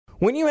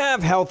When you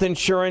have health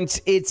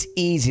insurance, it's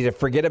easy to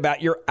forget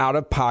about your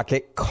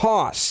out-of-pocket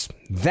costs.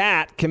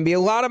 That can be a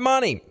lot of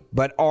money,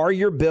 but are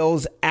your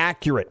bills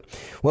accurate?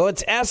 Well,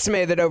 it's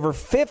estimated that over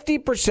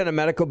 50% of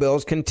medical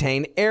bills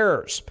contain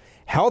errors.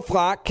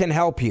 HealthLock can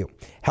help you.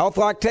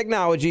 HealthLock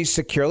technology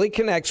securely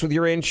connects with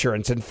your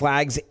insurance and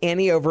flags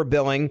any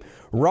overbilling,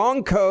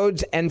 wrong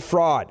codes, and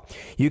fraud.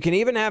 You can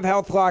even have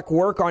HealthLock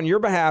work on your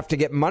behalf to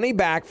get money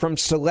back from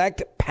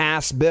select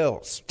past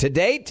bills. To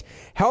date,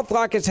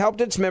 HealthLock has helped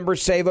its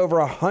members save over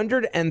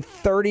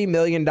 $130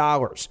 million.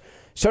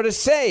 So to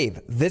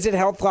save, visit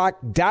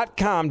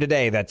healthlock.com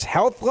today. That's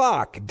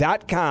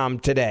healthlock.com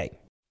today.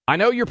 I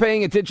know you're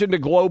paying attention to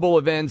global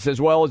events as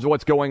well as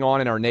what's going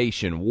on in our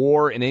nation.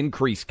 War and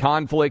increased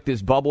conflict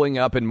is bubbling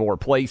up in more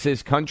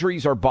places.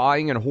 Countries are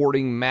buying and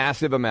hoarding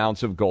massive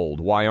amounts of gold.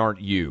 Why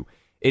aren't you?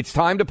 It's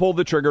time to pull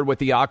the trigger with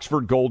the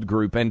Oxford Gold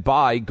Group and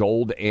buy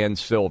gold and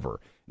silver.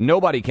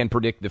 Nobody can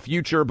predict the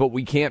future, but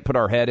we can't put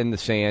our head in the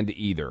sand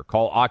either.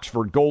 Call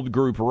Oxford Gold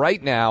Group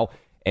right now,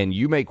 and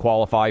you may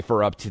qualify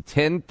for up to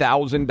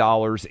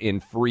 $10,000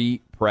 in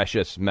free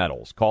precious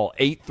metals. Call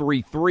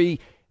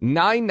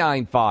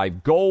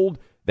 833-995-GOLD.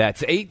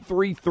 That's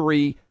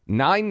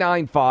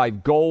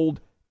 833-995-GOLD,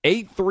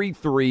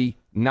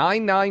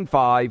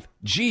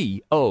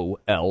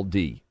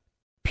 833-995-GOLD.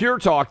 Pure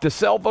Talk, the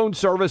cell phone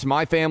service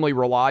my family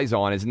relies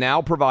on, is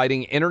now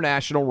providing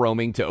international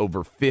roaming to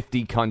over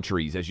 50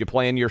 countries. As you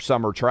plan your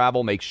summer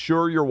travel, make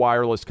sure your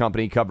wireless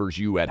company covers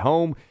you at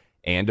home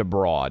and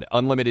abroad.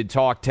 Unlimited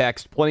talk,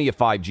 text, plenty of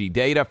 5G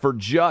data for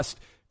just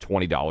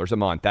 $20 a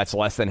month. That's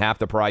less than half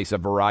the price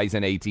of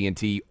Verizon,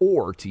 AT&T,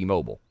 or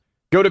T-Mobile.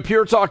 Go to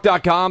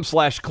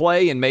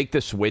puretalk.com/Clay and make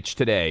the switch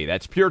today.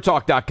 That's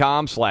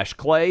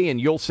puretalk.com/Clay, and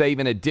you'll save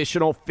an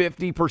additional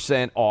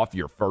 50% off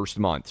your first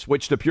month.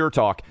 Switch to Pure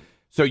Talk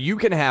so you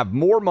can have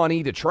more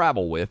money to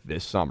travel with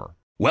this summer.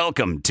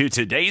 Welcome to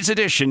today's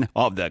edition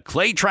of the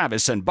Clay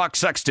Travis and Buck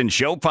Sexton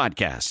Show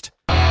podcast.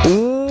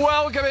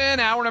 Welcome in,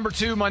 hour number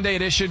 2, Monday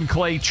edition,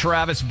 Clay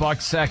Travis,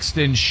 Buck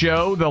Sexton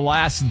Show. The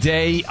last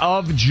day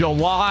of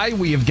July.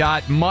 We have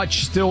got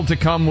much still to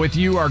come with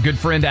you. Our good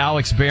friend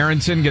Alex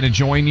Berenson going to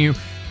join you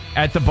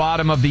at the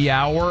bottom of the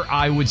hour.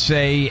 I would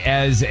say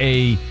as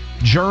a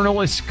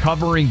journalist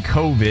covering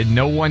COVID,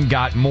 no one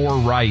got more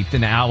right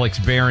than Alex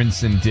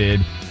Berenson did.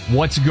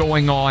 What's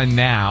going on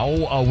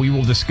now? We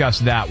will discuss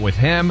that with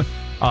him.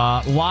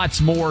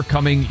 Lots more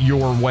coming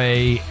your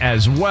way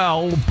as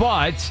well.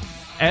 But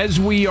as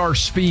we are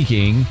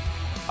speaking,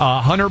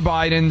 Hunter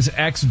Biden's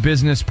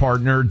ex-business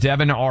partner,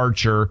 Devon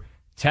Archer,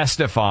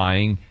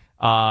 testifying,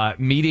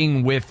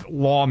 meeting with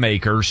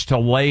lawmakers to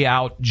lay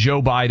out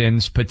Joe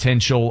Biden's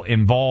potential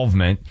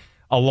involvement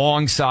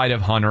alongside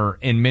of Hunter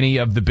in many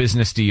of the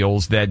business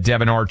deals that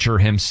Devon Archer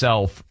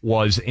himself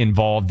was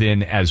involved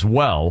in as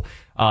well.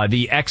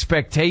 The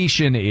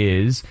expectation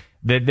is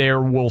that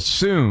there will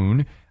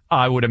soon,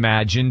 I would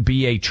imagine,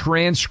 be a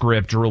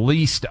transcript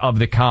released of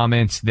the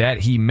comments that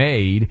he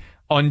made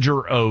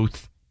under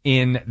oath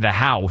in the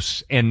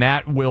House, and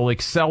that will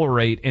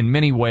accelerate in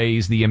many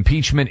ways the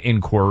impeachment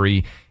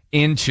inquiry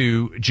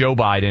into Joe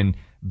Biden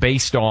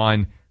based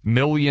on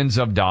millions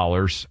of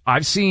dollars.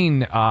 I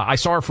saw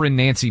our friend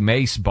Nancy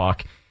Mace,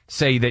 Buck,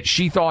 say that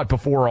she thought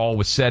before all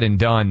was said and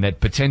done that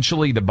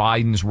potentially the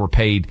Bidens were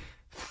paid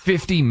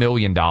 $50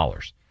 million.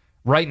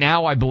 Right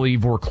now, I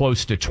believe we're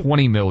close to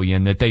 $20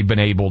 million that they've been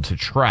able to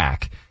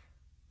track.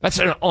 That's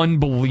an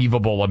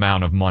unbelievable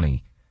amount of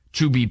money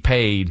to be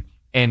paid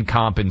and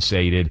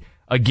compensated.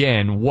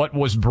 Again, what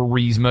was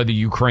Burisma, the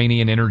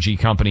Ukrainian energy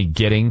company,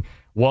 getting?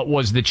 What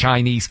was the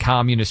Chinese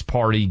Communist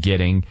Party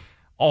getting?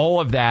 All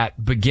of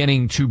that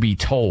beginning to be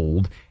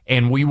told,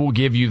 and we will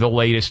give you the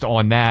latest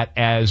on that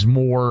as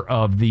more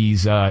of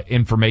these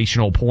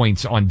informational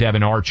points on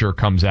Devon Archer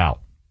comes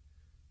out.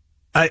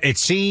 It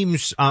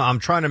seems, I'm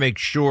trying to make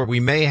sure, we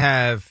may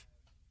have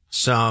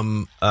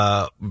some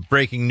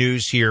breaking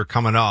news here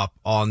coming up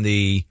on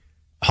the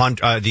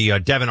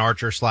Devon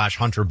Archer /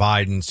 Hunter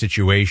Biden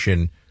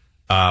situation.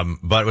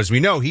 But as we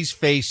know, he's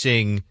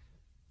facing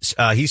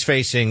a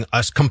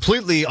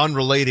completely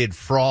unrelated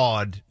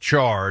fraud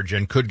charge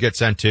and could get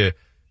sent to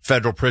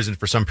federal prison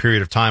for some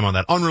period of time on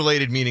that.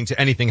 Unrelated meaning to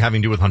anything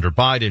having to do with Hunter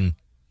Biden.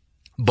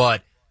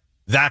 But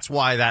that's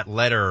why that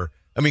letter,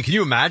 I mean, can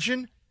you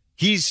imagine?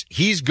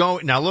 He's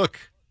going, now look,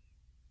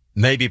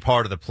 maybe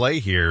part of the play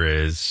here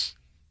is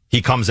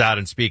he comes out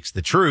and speaks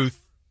the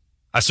truth.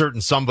 A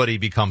certain somebody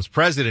becomes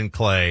president,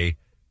 Clay,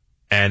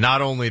 and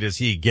not only does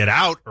he get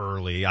out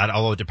early,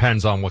 although it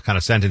depends on what kind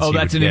of sentence he would get.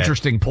 Oh, that's an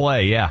interesting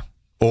play, yeah.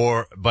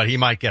 But he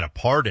might get a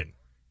pardon.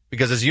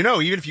 Because as you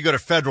know, even if you go to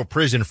federal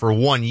prison for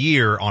 1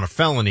 year on a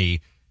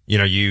felony, you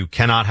know, you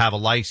cannot have a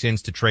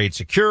license to trade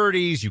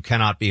securities. You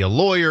cannot be a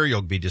lawyer.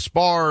 You'll be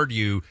disbarred.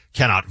 You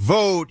cannot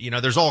vote. You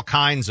know, there's all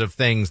kinds of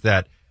things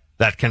that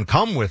can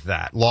come with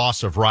that.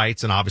 Loss of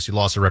rights and obviously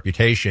loss of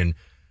reputation.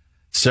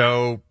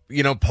 So,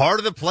 you know, part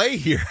of the play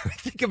here,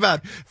 think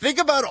about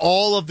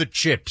all of the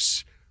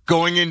chips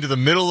going into the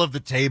middle of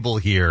the table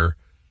here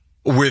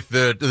with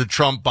the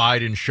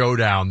Trump-Biden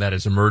showdown that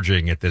is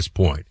emerging at this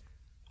point.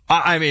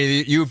 I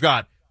mean, you've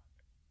got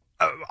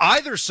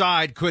either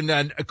side could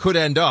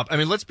end up. I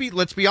mean, let's be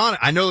honest.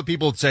 I know that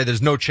people would say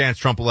there's no chance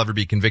Trump will ever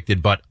be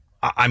convicted, but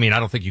I mean, I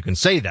don't think you can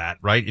say that,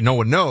 right? No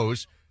one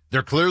knows.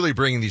 They're clearly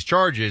bringing these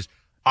charges.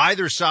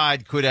 Either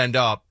side could end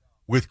up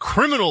with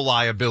criminal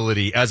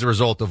liability as a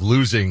result of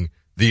losing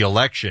the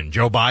election,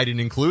 Joe Biden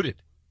included.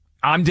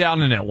 I'm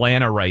down in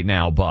Atlanta right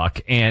now,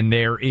 Buck, and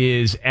there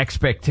is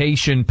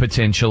expectation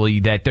potentially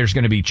that there's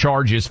going to be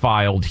charges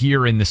filed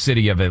here in the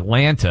city of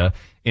Atlanta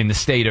in the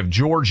state of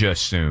Georgia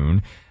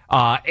soon.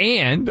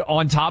 And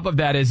on top of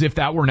that, as if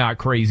that were not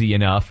crazy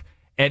enough,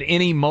 at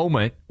any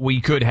moment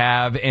we could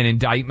have an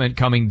indictment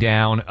coming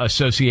down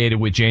associated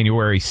with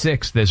January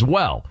 6th as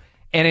well.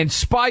 And in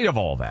spite of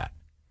all that,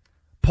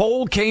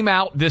 poll came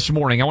out this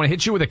morning. I want to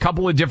hit you with a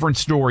couple of different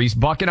stories.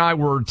 Buck and I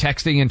were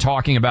texting and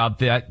talking about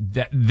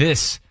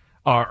this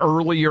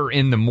earlier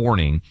in the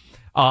morning.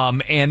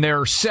 And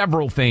there are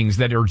several things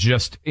that are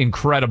just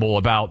incredible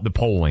about the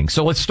polling.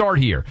 So let's start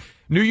here.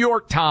 New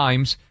York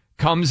Times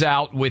comes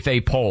out with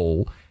a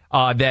poll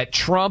that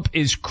Trump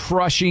is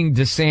crushing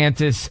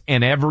DeSantis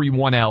and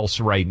everyone else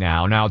right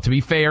now. Now, to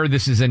be fair,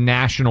 this is a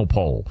national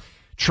poll.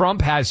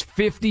 Trump has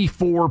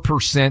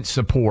 54%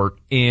 support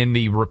in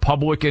the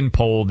Republican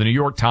poll the New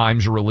York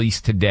Times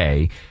released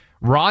today.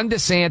 Ron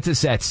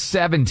DeSantis at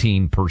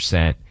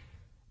 17%.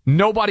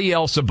 Nobody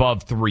else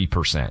above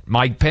 3%.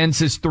 Mike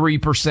Pence is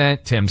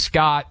 3%. Tim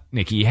Scott,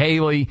 Nikki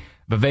Haley,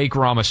 Vivek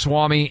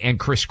Ramaswamy, and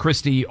Chris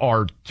Christie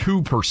are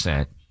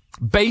 2%.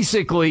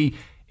 Basically,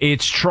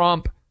 it's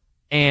Trump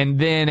and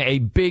then a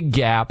big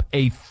gap,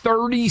 a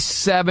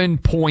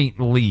 37-point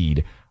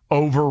lead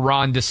over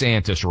Ron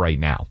DeSantis right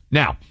now.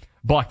 Now,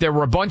 Buck, there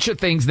were a bunch of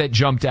things that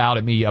jumped out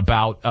at me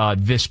about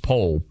this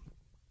poll.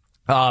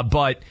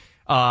 But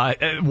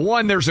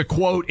one, there's a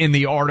quote in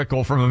the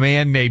article from a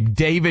man named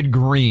David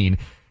Green,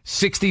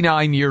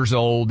 69 years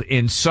old,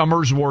 in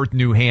Somersworth,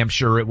 New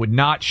Hampshire. It would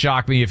not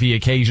shock me if he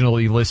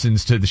occasionally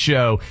listens to the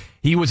show.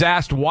 He was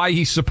asked why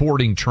he's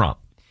supporting Trump.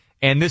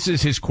 And this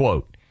is his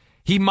quote.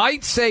 He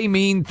might say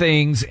mean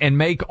things and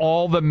make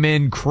all the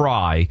men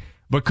cry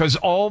because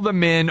all the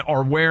men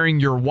are wearing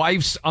your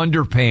wife's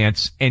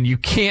underpants and you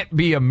can't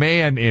be a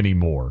man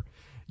anymore.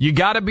 You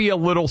got to be a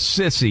little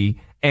sissy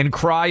and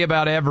cry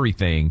about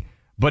everything.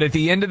 But at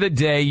the end of the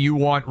day, you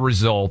want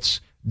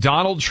results.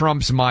 Donald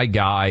Trump's my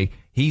guy.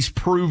 He's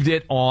proved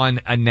it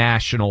on a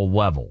national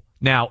level.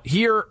 Now,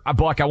 here,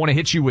 Buck, I want to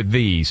hit you with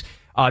these.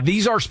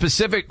 These are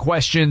specific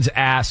questions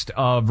asked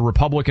of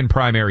Republican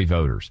primary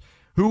voters.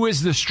 Who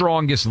is the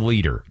strongest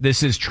leader?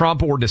 This is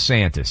Trump or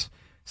DeSantis.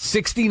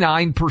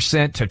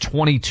 69% to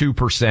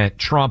 22%,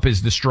 Trump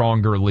is the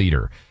stronger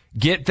leader.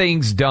 Get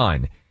things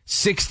done.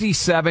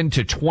 67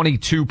 to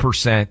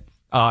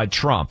 22%,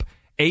 Trump.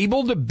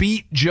 Able to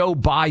beat Joe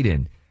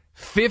Biden.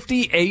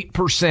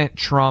 58%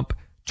 Trump,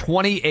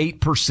 28%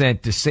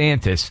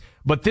 DeSantis.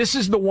 But this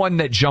is the one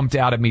that jumped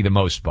out at me the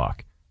most,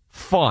 Buck.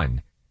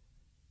 Fun.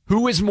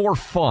 Who is more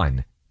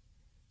fun?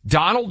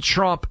 Donald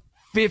Trump,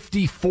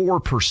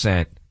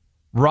 54%.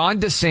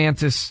 Ron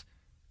DeSantis,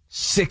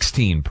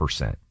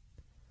 16%.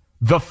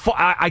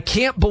 I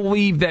can't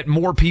believe that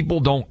more people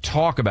don't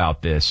talk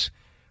about this,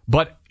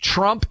 but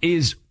Trump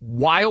is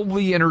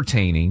wildly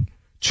entertaining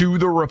to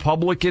the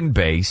Republican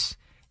base,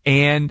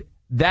 and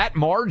that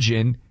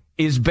margin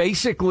is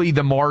basically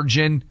the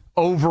margin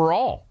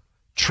overall.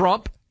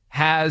 Trump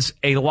has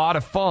a lot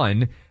of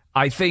fun.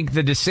 I think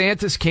the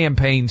DeSantis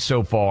campaign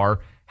so far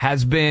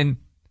has been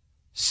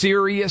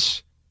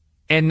serious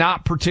and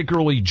not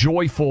particularly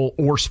joyful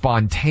or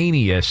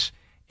spontaneous.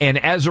 And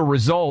as a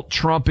result,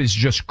 Trump is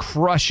just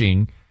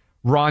crushing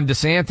Ron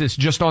DeSantis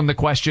just on the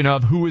question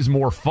of who is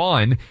more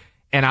fun.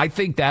 And I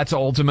think that's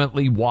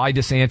ultimately why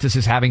DeSantis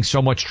is having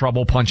so much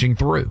trouble punching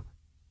through.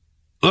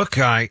 Look,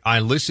 I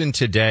listened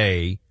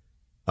today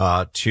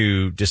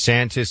to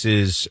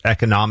DeSantis's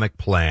economic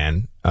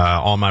plan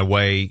on my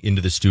way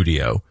into the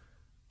studio.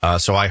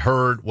 So I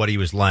heard what he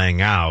was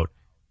laying out,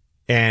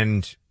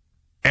 and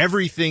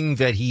everything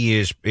that he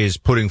is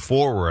putting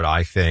forward,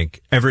 I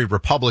think every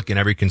Republican,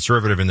 every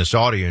conservative in this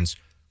audience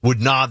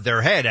would nod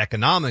their head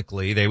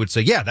economically. They would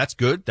say, yeah, that's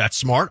good. That's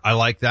smart. I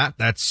like that.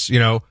 That's,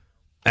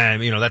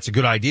 that's a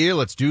good idea.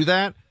 Let's do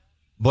that.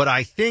 But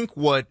I think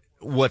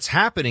what's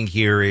happening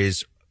here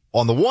is,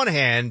 on the one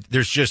hand,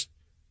 there's just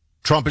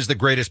Trump is the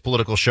greatest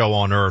political show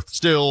on earth.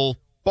 Still,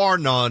 bar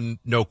none,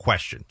 no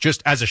question.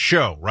 Just as a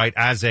show, right?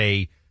 As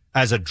a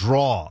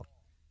draw.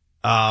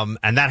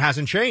 And that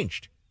hasn't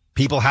changed.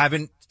 People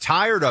haven't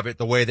tired of it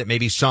the way that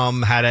maybe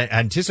some had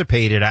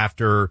anticipated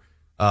after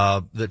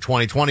the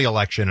 2020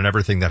 election and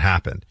everything that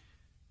happened.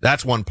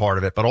 That's one part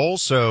of it. But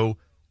also,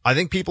 I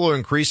think people are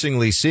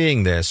increasingly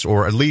seeing this,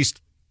 or at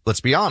least,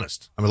 let's be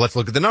honest. I mean, let's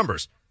look at the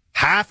numbers.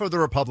 Half of the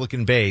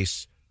Republican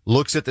base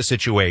looks at the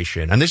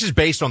situation, and this is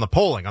based on the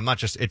polling.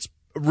 It's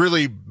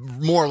really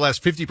more or less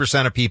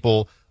 50% of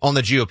people on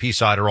the GOP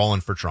side are all in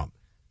for Trump.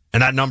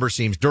 And that number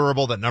seems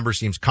durable. That number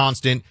seems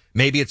constant.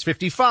 Maybe it's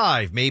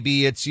 55.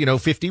 Maybe it's,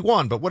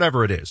 51, but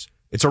whatever it is,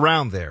 it's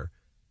around there.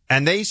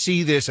 And they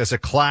see this as a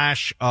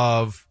clash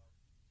of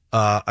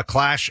a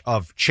clash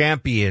of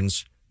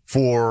champions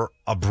for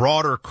a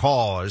broader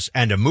cause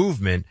and a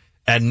movement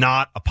and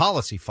not a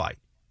policy fight,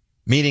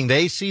 meaning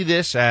they see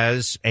this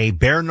as a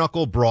bare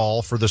knuckle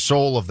brawl for the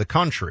soul of the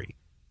country.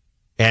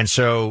 And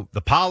so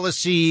the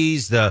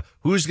policies, the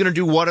who's going to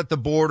do what at the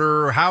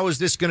border, how is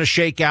this going to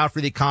shake out for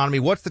the economy,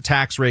 what's the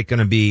tax rate going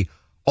to be,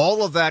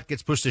 all of that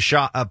gets pushed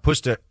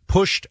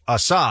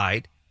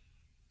aside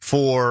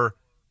for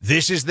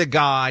this is the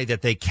guy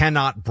that they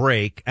cannot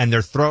break, and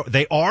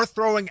they are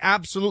throwing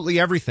absolutely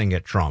everything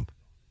at Trump,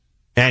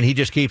 and he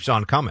just keeps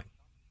on coming.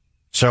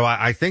 So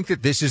I think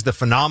that this is the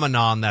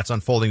phenomenon that's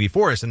unfolding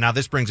before us, and now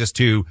this brings us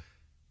to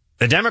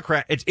the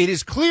Democrat. It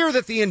is clear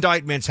that the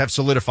indictments have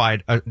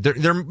solidified.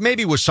 There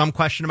maybe was some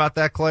question about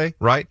that, Clay,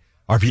 right?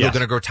 Are people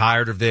going to grow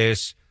tired of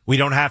this? We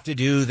don't have to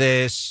do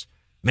this.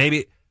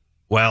 Maybe.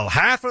 Well,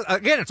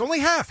 it's only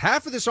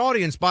half of this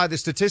audience by the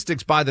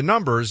statistics, by the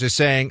numbers is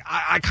saying,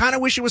 I kind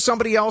of wish it was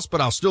somebody else,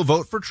 but I'll still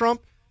vote for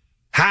Trump.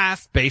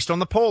 Half, based on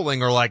the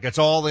polling, are like, it's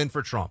all in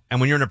for Trump. And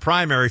when you're in a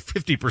primary,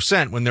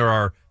 50%, when there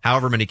are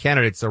however many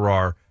candidates there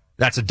are,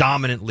 that's a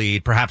dominant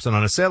lead, perhaps an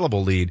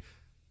unassailable lead.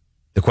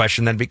 The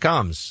question then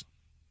becomes,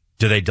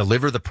 do they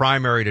deliver the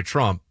primary to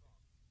Trump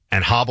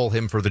and hobble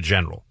him for the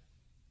general?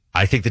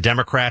 I think the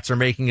Democrats are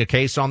making a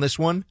case on this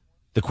one.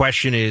 The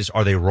question is,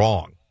 are they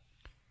wrong?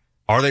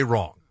 Are they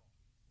wrong?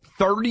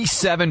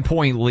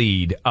 37-point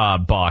lead,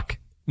 Buck.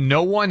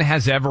 No one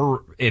has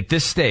ever, at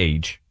this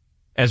stage,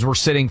 as we're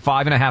sitting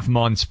 5.5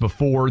 months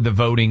before the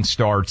voting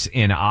starts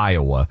in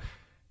Iowa,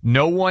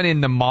 no one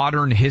in the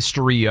modern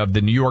history of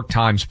the New York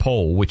Times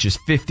poll, which is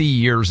 50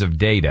 years of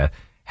data,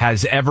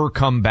 has ever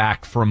come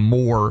back from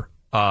more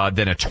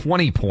than a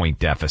 20-point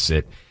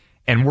deficit,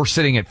 and we're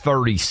sitting at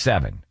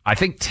 37. I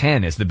think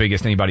 10 is the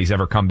biggest anybody's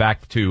ever come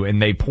back to,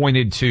 and they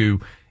pointed to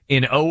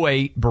in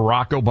 2008,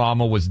 Barack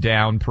Obama was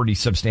down pretty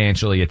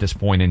substantially at this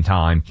point in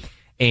time.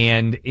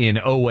 And in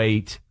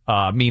 2008,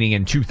 meaning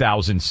in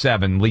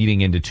 2007,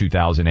 leading into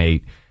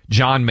 2008,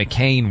 John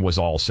McCain was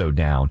also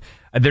down.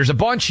 There's a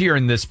bunch here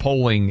in this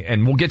polling,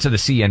 and we'll get to the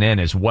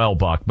CNN as well,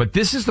 Buck, but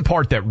this is the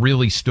part that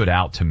really stood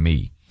out to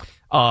me.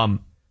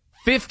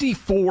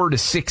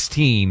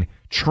 54-16,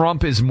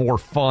 Trump is more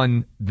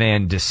fun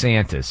than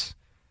DeSantis.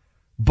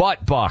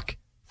 But, Buck,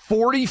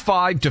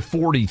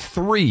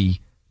 45-43,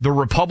 the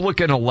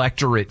Republican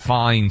electorate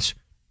finds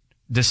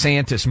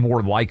DeSantis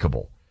more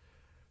likable.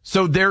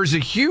 So there's a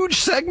huge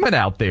segment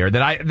out there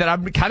that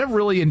I'm kind of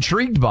really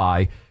intrigued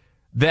by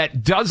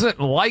that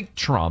doesn't like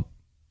Trump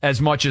as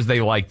much as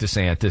they like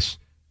DeSantis,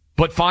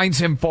 but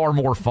finds him far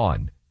more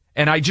fun.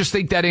 And I just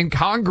think that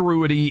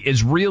incongruity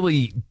is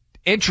really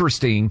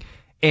interesting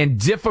and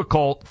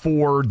difficult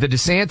for the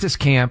DeSantis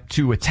camp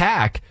to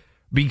attack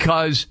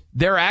because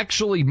they're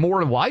actually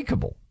more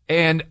likable.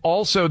 And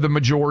also the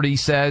majority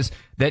says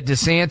that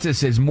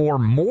DeSantis is more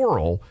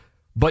moral,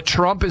 but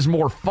Trump is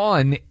more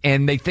fun,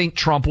 and they think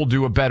Trump will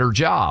do a better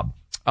job.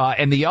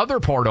 And the other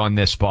part on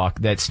this, Buck,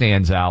 that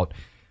stands out,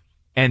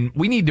 and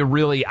we need to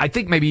really, I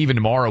think maybe even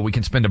tomorrow we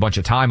can spend a bunch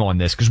of time on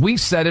this, because we've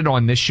said it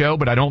on this show,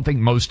 but I don't think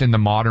most in the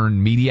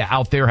modern media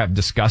out there have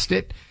discussed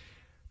it.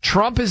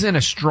 Trump is in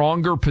a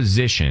stronger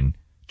position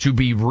to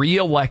be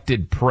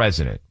reelected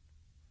president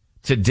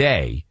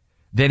today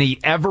than he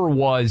ever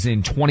was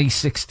in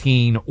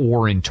 2016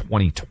 or in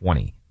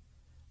 2020.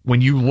 When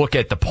you look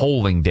at the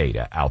polling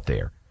data out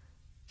there,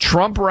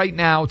 Trump right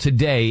now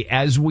today,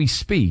 as we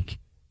speak,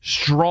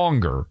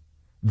 stronger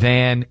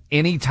than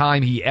any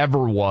time he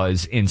ever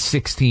was in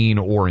 16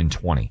 or in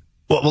 20.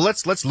 Well,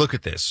 let's look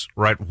at this,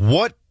 right?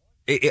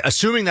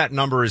 Assuming that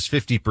number is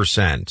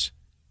 50%,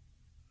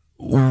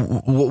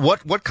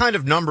 what kind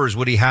of numbers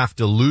would he have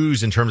to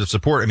lose in terms of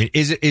support? I mean,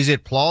 is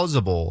it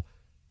plausible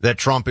that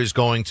Trump is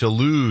going to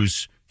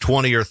lose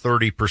 20 or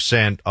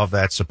 30% of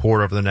that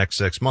support over the next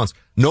 6 months?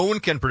 No one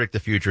can predict the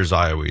future, as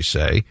I always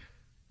say,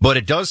 but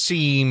it does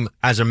seem,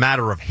 as a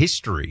matter of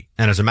history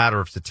and as a matter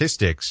of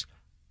statistics,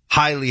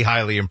 highly,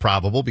 highly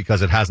improbable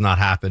because it has not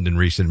happened in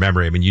recent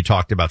memory. I mean, you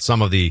talked about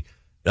some of the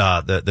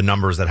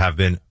numbers that have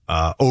been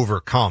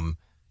overcome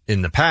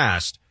in the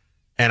past,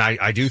 and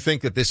I do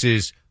think that this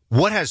is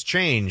what has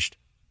changed.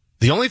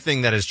 The only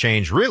thing that has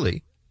changed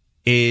really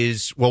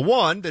is, well,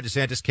 one, the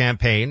DeSantis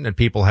campaign, and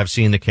people have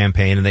seen the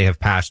campaign and they have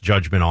passed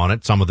judgment on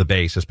it. Some of the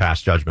base has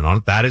passed judgment on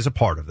it. That is a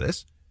part of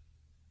this.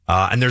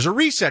 And there's a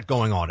reset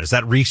going on. Is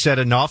that reset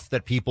enough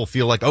that people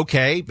feel like,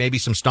 okay, maybe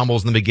some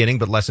stumbles in the beginning,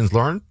 but lessons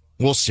learned?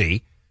 We'll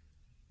see.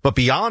 But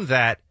beyond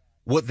that,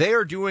 what they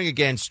are doing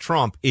against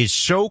Trump is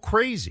so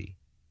crazy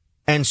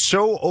and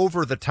so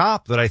over the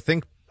top that I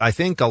think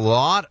a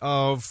lot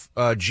of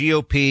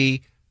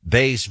GOP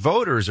base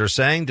voters are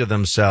saying to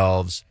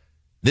themselves,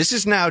 this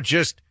is now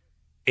just,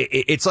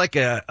 it's like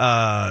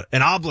an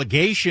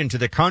obligation to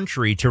the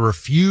country to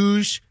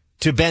refuse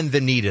to bend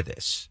the knee to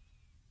this.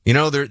 You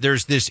know,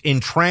 there's this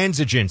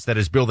intransigence that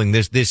is building,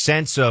 this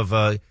sense of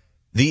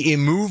the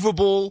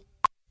immovable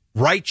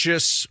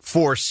righteous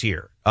force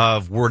here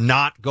of we're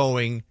not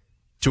going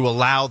to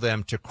allow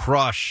them to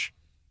crush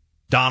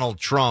Donald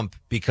Trump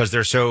because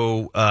they're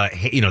so,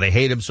 they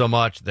hate him so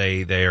much.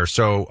 They are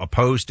so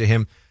opposed to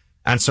him.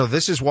 And so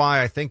this is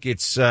why I think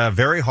it's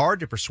very hard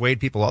to persuade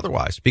people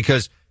otherwise,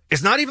 because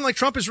it's not even like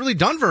Trump has really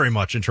done very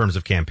much in terms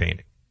of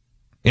campaigning.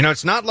 You know,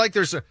 it's not like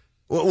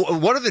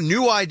what are the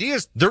new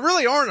ideas? There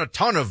really aren't a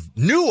ton of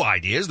new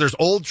ideas. There's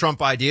old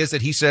Trump ideas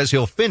that he says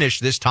he'll finish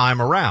this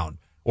time around,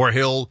 or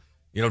he'll,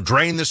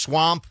 drain the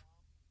swamp,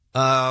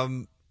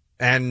 and,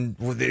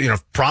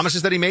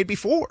 promises that he made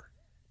before.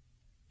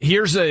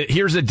 Here's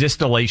a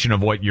distillation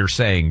of what you're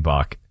saying,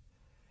 Buck.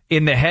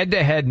 In the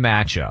head-to-head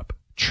matchup,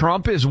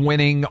 Trump is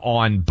winning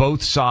on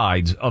both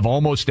sides of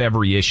almost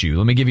every issue.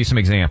 Let me give you some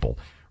example.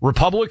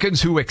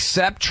 Republicans who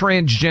accept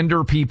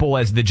transgender people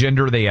as the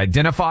gender they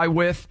identify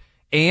with,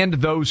 and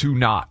those who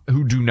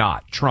do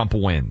not, Trump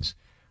wins.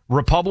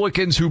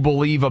 Republicans who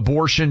believe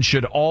abortion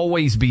should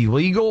always be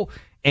legal,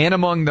 and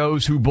among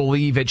those who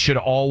believe it should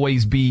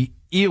always be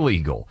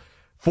illegal.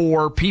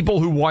 For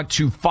people who want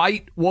to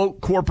fight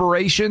woke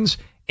corporations,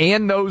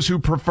 and those who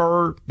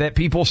prefer that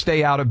people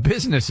stay out of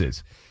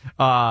businesses.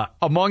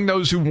 Among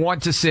those who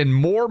want to send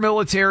more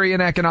military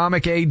and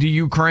economic aid to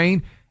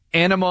Ukraine,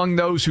 and among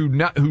those who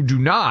do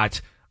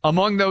not,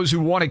 among those who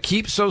want to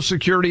keep Social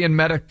Security and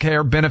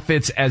Medicare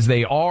benefits as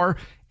they are,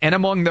 and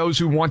among those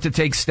who want to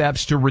take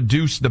steps to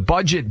reduce the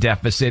budget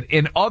deficit.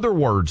 In other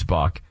words,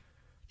 Buck,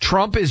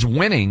 Trump is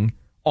winning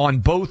on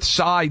both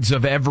sides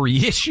of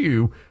every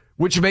issue,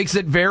 which makes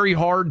it very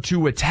hard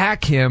to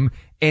attack him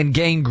and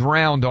gain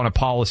ground on a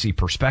policy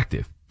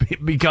perspective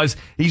because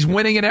he's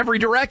winning in every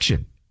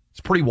direction. It's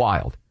pretty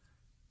wild.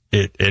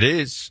 It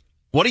is.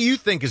 What do you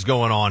think is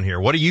going on here?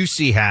 What do you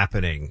see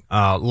happening?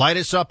 Light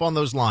us up on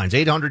those lines.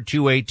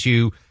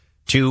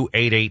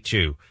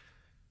 800-282-2882.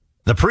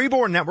 The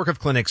Preborn network of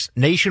clinics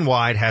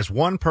nationwide has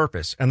one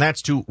purpose, and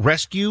that's to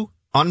rescue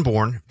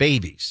unborn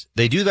babies.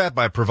 They do that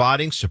by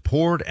providing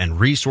support and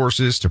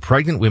resources to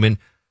pregnant women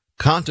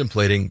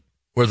contemplating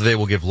whether they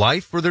will give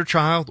life for their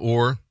child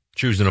or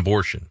choose an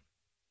abortion.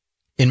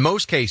 In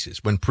most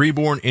cases, when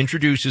Preborn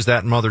introduces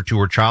that mother to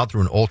her child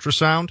through an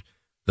ultrasound,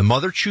 the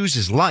mother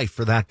chooses life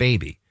for that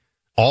baby.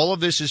 All of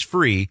this is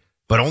free,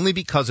 but only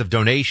because of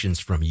donations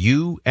from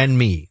you and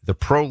me, the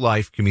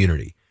pro-life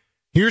community.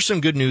 Here's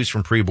some good news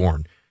from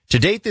Preborn. To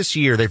date this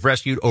year, they've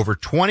rescued over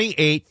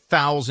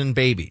 28,000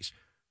 babies.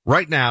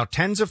 Right now,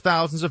 tens of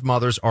thousands of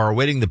mothers are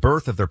awaiting the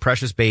birth of their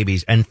precious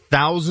babies, and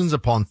thousands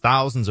upon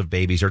thousands of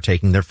babies are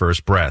taking their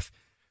first breath.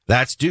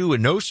 That's due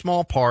in no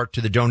small part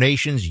to the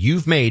donations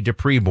you've made to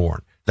Preborn.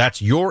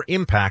 That's your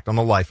impact on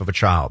the life of a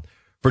child.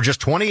 For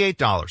just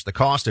 $28, the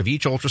cost of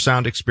each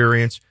ultrasound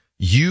experience,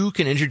 you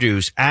can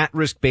introduce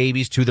at-risk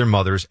babies to their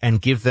mothers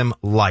and give them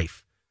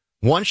life.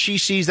 Once she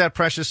sees that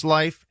precious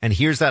life and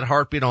hears that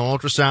heartbeat on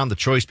ultrasound, the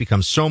choice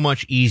becomes so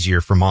much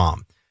easier for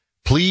mom.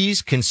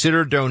 Please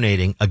consider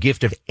donating a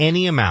gift of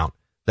any amount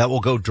that will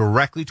go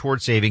directly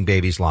toward saving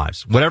babies'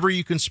 lives, whatever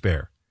you can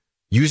spare.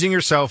 Using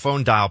your cell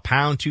phone, dial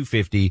pound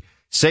 250,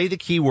 say the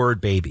keyword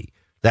baby.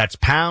 That's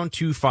pound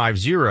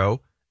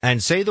 250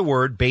 and say the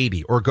word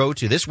baby, or go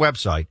to this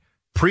website,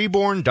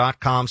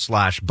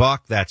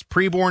 preborn.com/buck. That's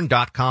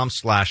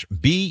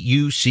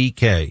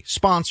preborn.com/BUCK.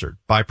 Sponsored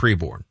by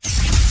Preborn.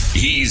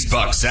 He's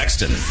Buck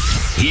Sexton.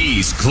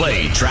 He's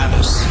Clay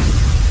Travis.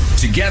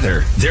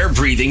 Together, they're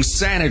breathing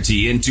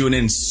sanity into an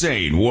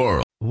insane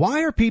world.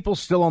 Why are people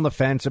still on the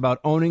fence about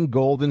owning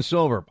gold and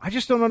silver? I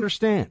just don't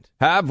understand.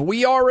 Have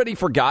we already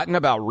forgotten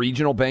about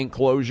regional bank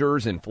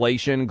closures,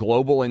 inflation,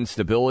 global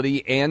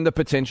instability, and the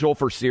potential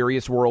for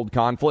serious world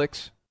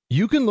conflicts?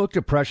 You can look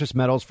to precious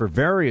metals for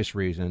various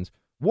reasons.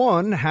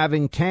 1,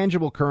 having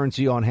tangible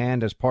currency on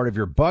hand as part of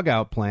your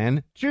bug-out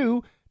plan.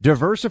 2,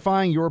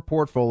 diversifying your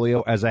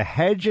portfolio as a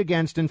hedge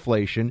against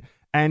inflation.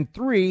 And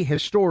 3,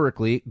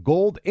 historically,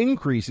 gold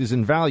increases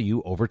in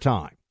value over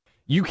time.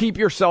 You keep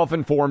yourself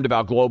informed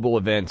about global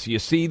events. You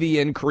see the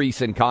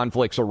increase in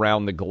conflicts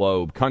around the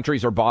globe.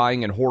 Countries are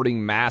buying and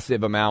hoarding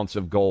massive amounts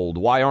of gold.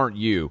 Why aren't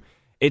you?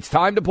 It's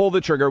time to pull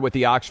the trigger with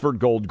the Oxford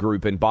Gold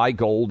Group and buy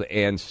gold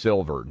and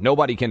silver.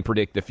 Nobody can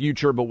predict the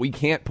future, but we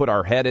can't put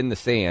our head in the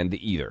sand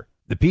either.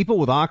 The people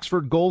with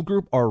Oxford Gold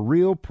Group are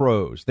real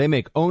pros. They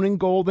make owning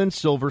gold and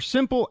silver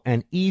simple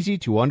and easy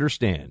to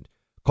understand.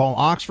 Call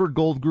Oxford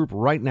Gold Group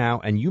right now,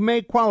 and you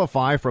may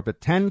qualify for up to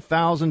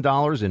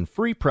 $10,000 in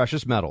free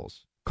precious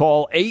metals.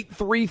 Call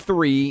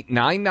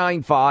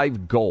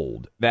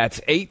 833-995-GOLD.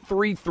 That's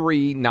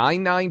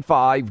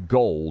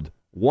 833-995-GOLD.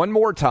 One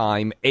more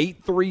time,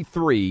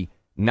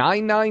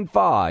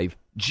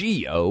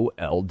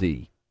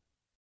 833-995-GOLD.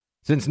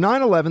 Since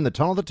 9/11, the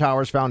Tunnel to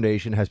Towers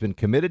Foundation has been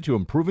committed to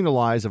improving the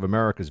lives of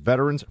America's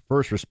veterans,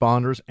 first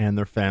responders, and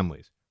their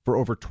families. For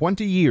over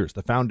 20 years,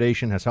 the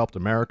foundation has helped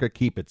America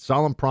keep its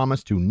solemn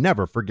promise to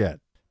never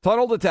forget.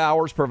 Tunnel to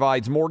Towers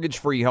provides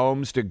mortgage-free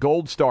homes to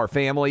Gold Star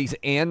families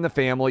and the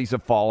families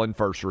of fallen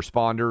first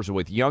responders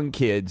with young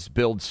kids,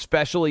 builds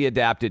specially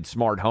adapted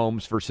smart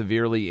homes for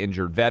severely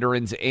injured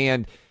veterans,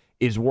 and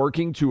is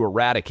working to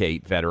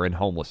eradicate veteran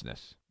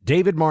homelessness.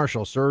 David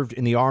Marshall served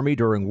in the Army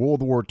during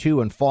World War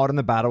II and fought in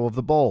the Battle of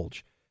the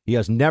Bulge. He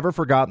has never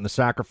forgotten the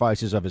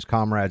sacrifices of his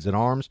comrades in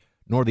arms,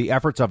 nor the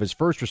efforts of his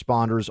first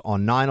responders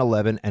on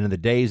 9/11 and in the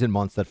days and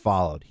months that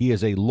followed. He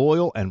is a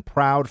loyal and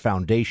proud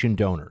foundation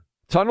donor.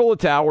 Tunnel of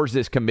Towers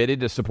is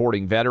committed to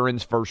supporting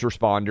veterans, first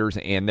responders,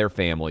 and their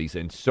families,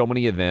 and so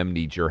many of them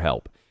need your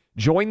help.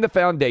 Join the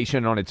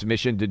foundation on its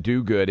mission to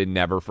do good and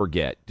never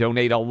forget.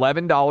 Donate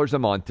 $11 a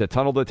month to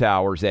Tunnel to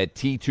Towers at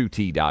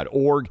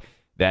T2T.org.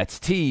 That's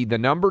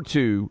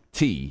T2T.org.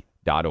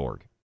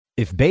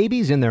 If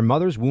babies in their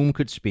mother's womb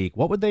could speak,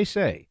 what would they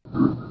say?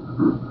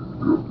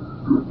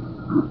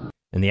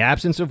 In the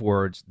absence of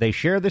words, they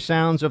share the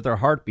sounds of their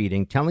heart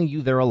beating, telling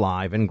you they're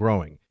alive and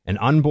growing. An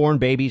unborn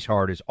baby's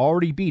heart is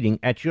already beating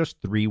at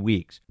just 3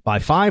 weeks. By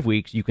 5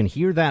 weeks, you can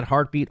hear that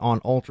heartbeat on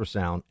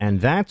ultrasound,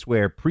 and that's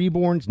where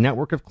Preborn's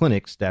network of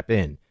clinics step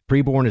in.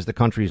 Preborn is the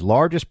country's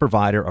largest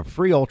provider of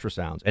free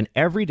ultrasounds, and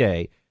every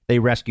day they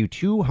rescue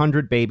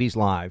 200 babies'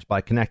 lives by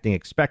connecting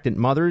expectant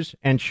mothers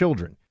and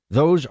children.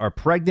 Those are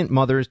pregnant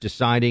mothers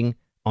deciding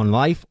on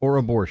life or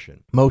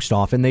abortion. Most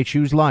often they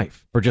choose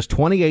life. For just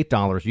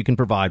 $28, you can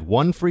provide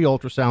one free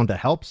ultrasound to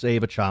help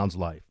save a child's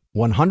life.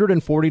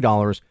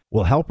 $140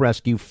 will help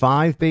rescue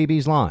 5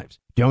 babies' lives.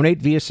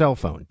 Donate via cell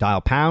phone.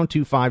 Dial pound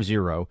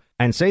 250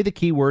 and say the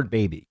keyword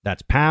baby.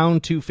 That's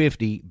pound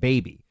 250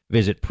 baby.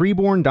 Visit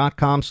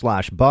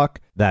preborn.com/buck.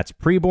 That's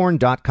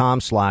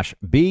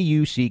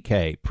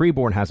preborn.com/BUCK.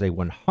 Preborn has a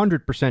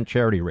 100%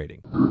 charity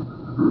rating.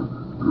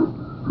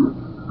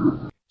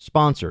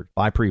 Sponsored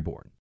by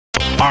Preborn.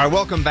 All right,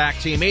 welcome back,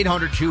 team.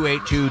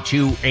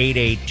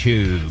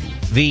 800-282-2882.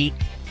 The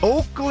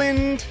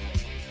Oakland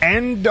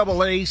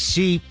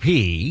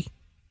NAACP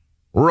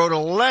wrote a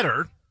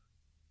letter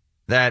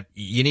that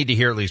you need to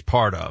hear at least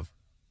part of,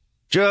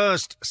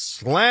 just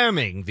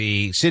slamming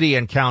the city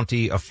and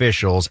county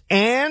officials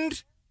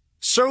and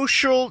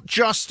social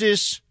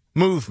justice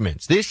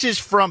movements. This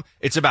is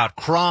it's about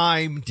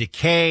crime,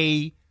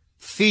 decay,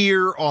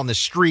 fear on the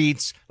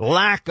streets,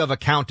 lack of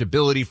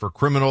accountability for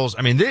criminals.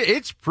 I mean,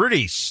 it's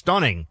pretty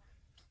stunning,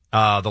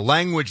 the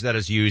language that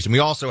is used. And we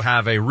also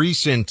have a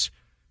recent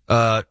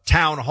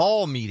town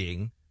hall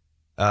meeting.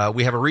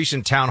 We have a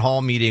recent town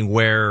hall meeting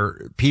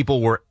where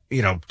people were,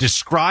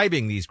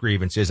 describing these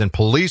grievances and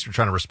police were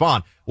trying to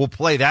respond. We'll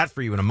play that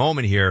for you in a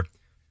moment here.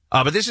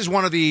 But this is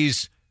one of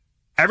these,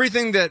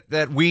 everything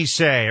that we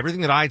say,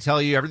 everything that I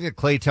tell you, everything that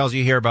Clay tells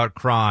you here about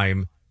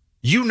crime,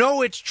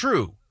 it's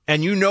true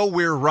and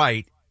we're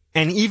right.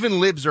 And even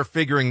libs are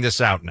figuring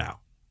this out now,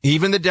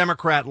 even the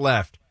Democrat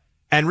left.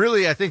 And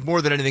really, I think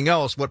more than anything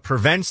else, what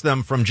prevents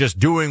them from just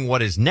doing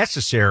what is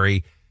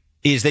necessary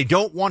is they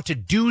don't want to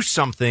do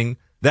something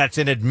that's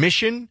an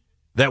admission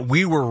that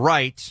we were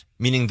right,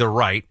 meaning the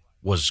right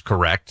was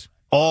correct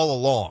all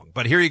along.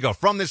 But here you go.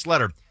 From this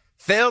letter,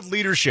 failed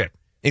leadership,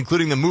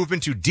 including the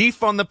movement to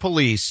defund the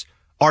police,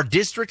 our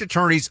district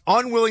attorney's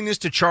unwillingness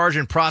to charge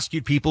and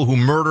prosecute people who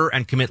murder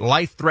and commit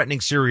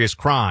life-threatening serious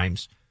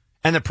crimes,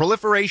 and the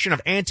proliferation of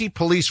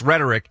anti-police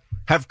rhetoric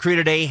have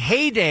created a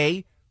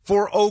heyday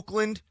for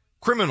Oakland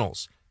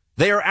criminals.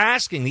 They are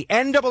asking, the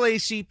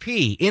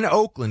NAACP in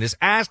Oakland is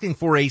asking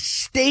for a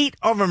state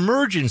of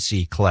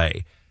emergency,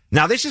 Clay.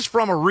 Now, this is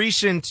from a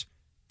recent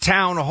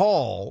town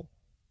hall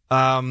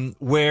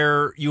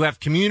where you have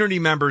community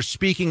members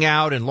speaking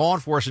out and law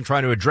enforcement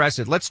trying to address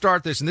it. Let's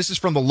start this. And this is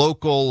from the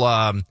local,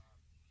 one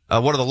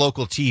of the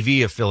local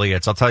TV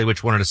affiliates. I'll tell you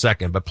which one in a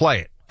second, but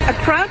play it. A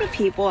crowd of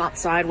people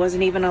outside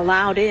wasn't even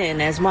allowed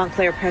in as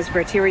Montclair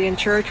Presbyterian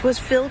Church was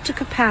filled to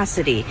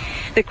capacity.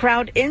 The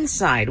crowd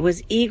inside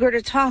was eager to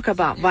talk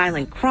about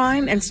violent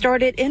crime and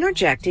started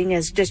interjecting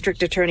as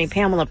District Attorney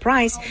Pamela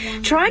Price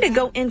tried to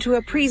go into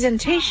a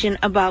presentation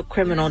about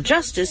Criminal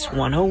Justice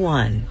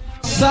 101.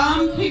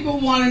 Some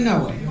people want to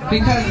know it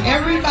because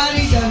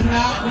everybody does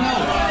not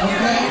know it,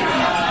 okay?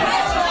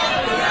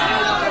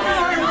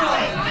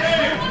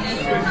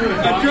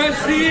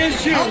 Address the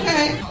issue.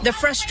 Okay. The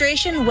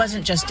frustration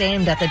wasn't just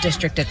aimed at the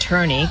district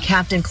attorney.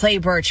 Captain Clay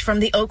Birch from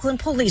the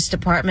Oakland Police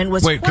Department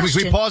was Wait, can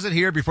we pause it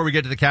here before we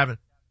get to the captain?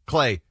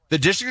 Clay, the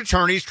district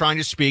attorney is trying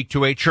to speak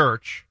to a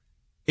church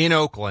in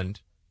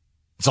Oakland.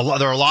 There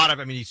are a lot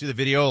of, you see the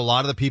video, a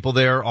lot of the people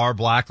there are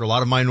black. There are a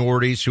lot of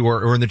minorities who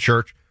are in the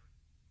church.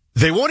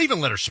 They won't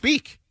even let her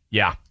speak.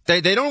 Yeah.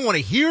 They don't want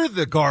to hear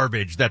the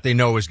garbage that they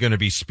know is going to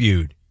be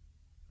spewed.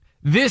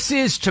 This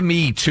is, to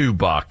me, too,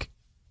 Buck,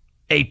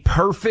 a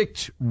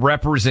perfect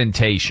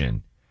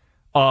representation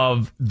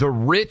of the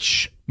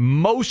rich,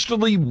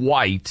 mostly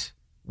white,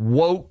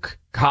 woke,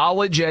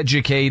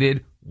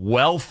 college-educated,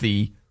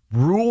 wealthy,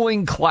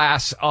 ruling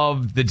class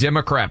of the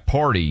Democrat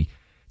Party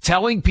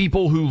telling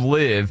people who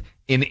live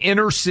in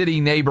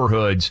inner-city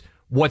neighborhoods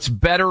what's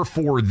better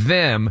for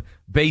them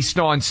based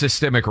on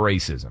systemic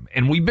racism.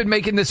 And we've been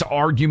making this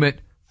argument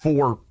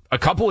for a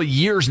couple of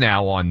years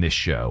now on this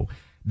show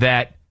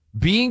that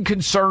being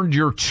concerned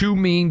you're too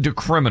mean to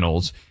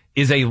criminals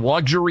is a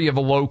luxury of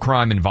a low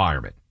crime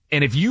environment.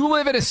 And if you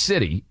live in a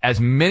city, as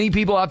many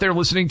people out there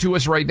listening to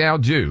us right now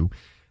do,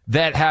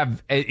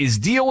 that is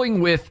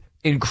dealing with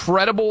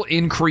incredible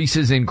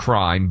increases in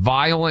crime,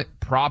 violent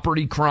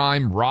property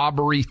crime,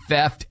 robbery,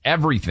 theft,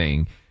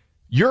 everything,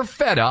 you're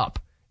fed up.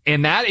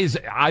 And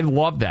I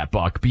love that,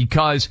 Buck,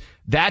 because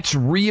that's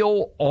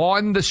real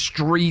on the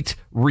street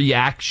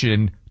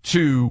reaction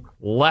to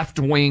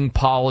left-wing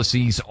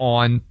policies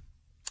on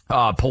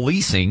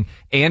policing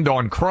and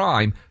on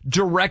crime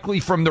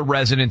directly from the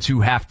residents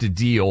who have to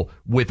deal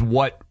with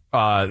what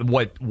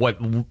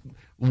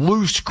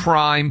loose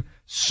crime,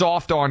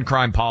 soft on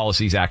crime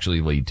policies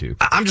actually lead to.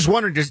 I'm just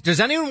wondering, does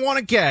anyone want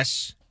to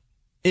guess,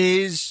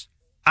 is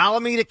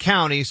Alameda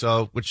County,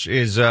 which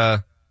is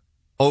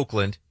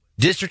Oakland,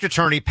 District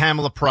Attorney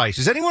Pamela Price,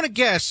 does anyone want to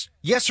guess,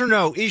 yes or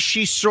no, is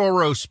she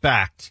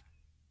Soros-backed?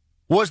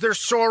 Was there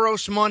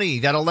Soros money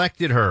that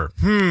elected her?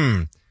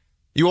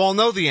 You all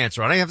know the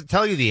answer. I don't have to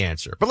tell you the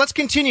answer. But let's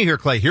continue here,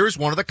 Clay. Here's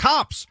one of the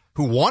cops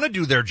who want to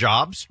do their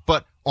jobs,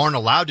 but aren't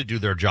allowed to do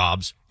their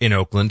jobs in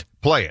Oakland.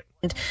 Play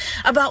it.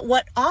 About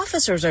what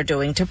officers are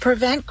doing to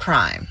prevent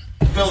crime.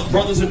 Fellow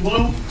brothers in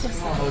blue,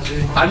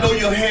 I know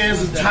your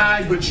hands are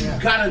tied, but you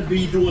gotta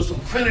be doing some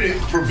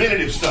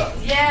preventative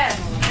stuff. Yes.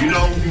 You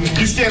know,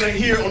 you standing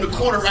here on the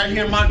corner right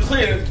here in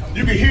Montclair,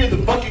 you can hear the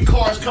bucket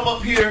cars come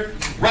up here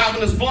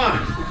robbing us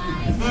blind.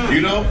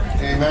 You know?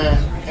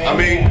 Amen. I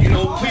mean, you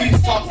know,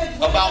 please talk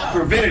about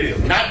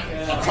preventative, not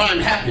a crime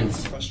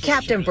happens.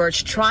 Captain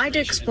Birch tried to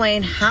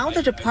explain how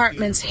the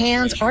department's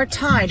hands are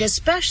tied,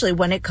 especially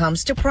when it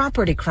comes to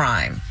property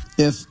crime.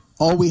 If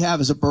all we have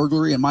is a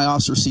burglary and my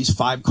officer sees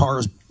 5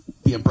 cars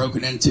being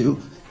broken into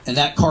and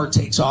that car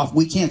takes off,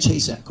 we can't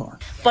chase that car.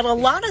 But a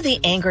lot of the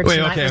anger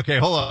tonight... Okay,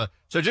 hold on.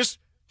 So just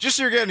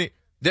so you're getting...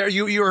 There,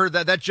 you heard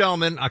that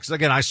gentleman,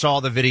 again, I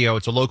saw the video.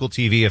 It's a local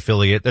TV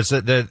affiliate. That's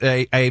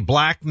a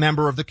black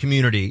member of the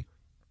community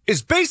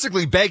is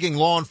basically begging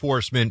law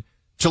enforcement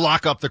to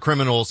lock up the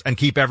criminals and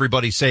keep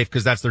everybody safe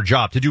because that's their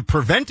job, to do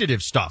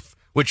preventative stuff,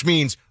 which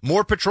means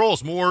more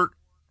patrols, more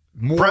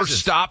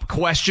stop,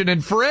 question,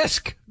 and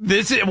frisk.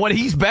 This is what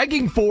he's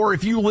begging for.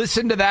 If you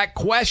listen to that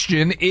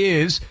question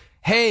is,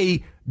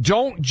 hey,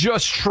 don't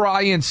just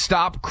try and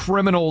stop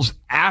criminals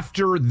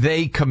after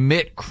they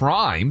commit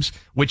crimes,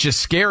 which is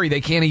scary.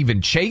 They can't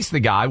even chase the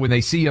guy when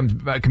they see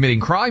him committing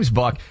crimes,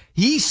 Buck.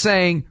 He's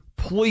saying,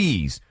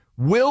 please,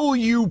 will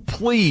you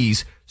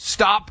please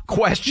stop,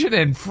 question,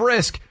 and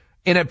frisk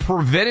in a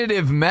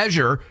preventative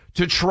measure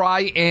to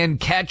try and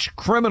catch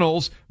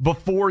criminals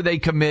before they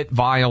commit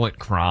violent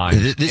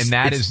crimes.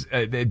 That is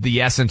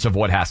the essence of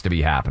what has to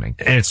be happening.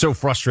 And it's so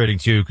frustrating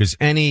too, because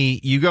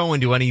you go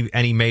into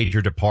any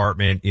major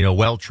department,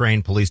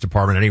 well-trained police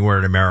department anywhere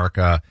in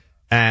America,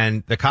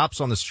 and the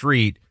cops on the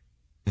street,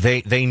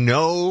 they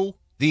know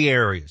the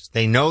areas,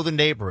 they know the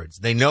neighborhoods,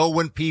 they know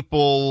when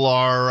people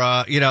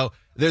are,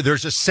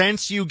 there's a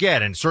sense you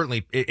get, and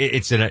certainly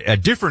it's in a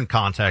different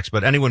context,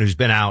 but anyone who's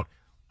been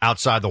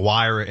outside the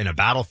wire in a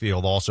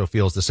battlefield also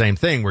feels the same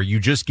thing, where you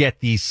just get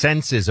these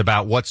senses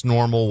about what's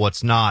normal,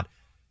 what's not.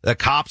 The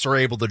cops are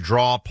able to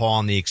draw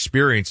upon the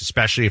experience,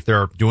 especially if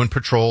they're doing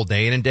patrol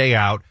day in and day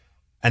out.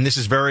 And this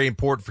is very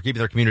important for keeping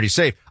their community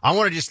safe. I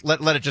want to just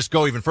let it just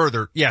go even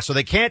further. Yeah, so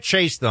they can't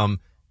chase them.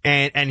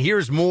 And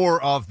here's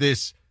more of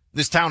this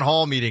town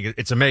hall meeting.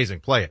 It's amazing.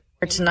 Play it.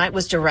 Tonight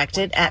was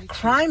directed at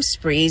crime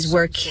sprees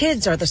where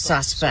kids are the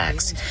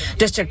suspects.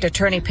 District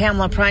Attorney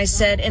Pamela Price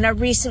said in a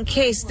recent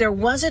case there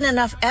wasn't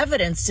enough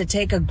evidence to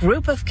take a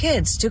group of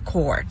kids to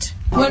court.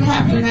 What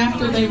happened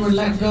after they were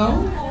let go?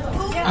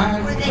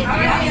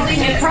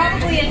 They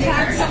probably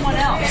attacked someone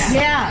else.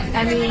 Yeah,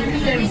 I mean,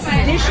 those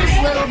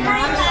vicious little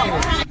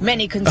monsters.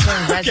 Many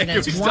concerned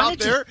residents wanted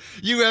there.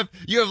 You have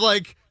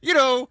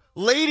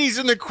ladies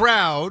in the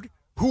crowd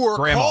who are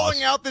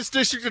calling out this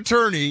district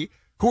attorney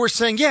who are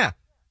saying, yeah,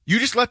 you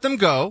just let them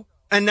go,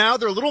 and now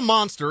they're little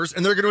monsters,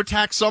 and they're going to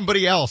attack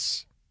somebody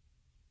else.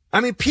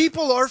 I mean,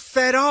 people are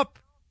fed up.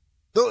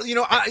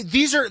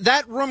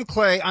 That room,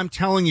 Clay, I'm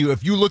telling you,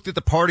 if you looked at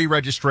the party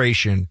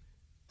registration,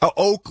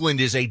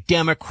 Oakland is a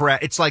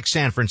Democrat. It's like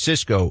San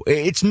Francisco.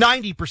 It's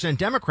 90%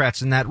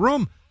 Democrats in that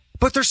room,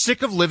 but they're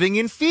sick of living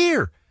in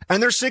fear,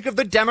 and they're sick of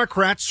the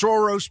Democrat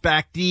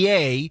Soros-backed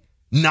DA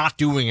not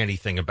doing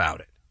anything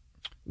about it.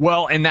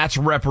 Well, and that's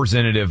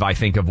representative, I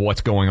think, of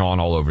what's going on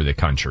all over the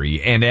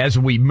country. And as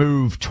we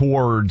move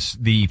towards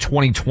the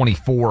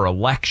 2024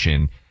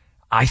 election,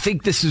 I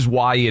think this is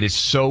why it is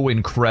so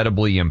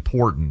incredibly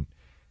important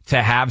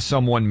to have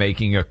someone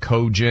making a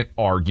cogent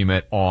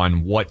argument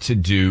on what to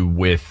do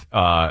with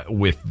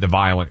the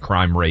violent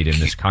crime rate in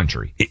this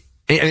country.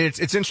 It's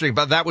interesting,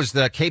 but that was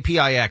the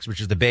KPIX,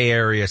 which is the Bay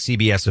Area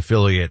CBS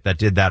affiliate that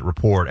did that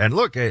report. And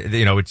look,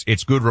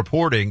 it's good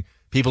reporting.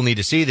 People need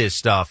to see this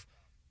stuff.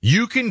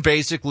 You can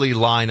basically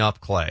line up,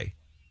 Clay,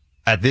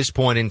 at this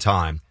point in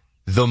time,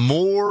 the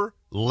more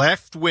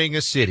left-wing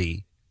a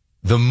city,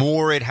 the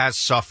more it has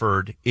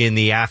suffered in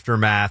the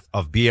aftermath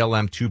of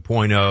BLM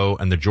 2.0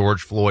 and the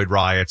George Floyd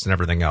riots and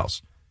everything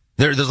else.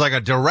 There's like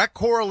a direct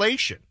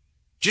correlation.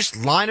 Just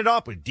line it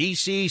up with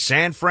D.C.,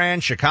 San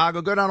Fran,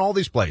 Chicago, go down all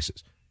these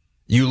places.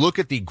 You look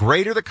at the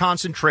greater the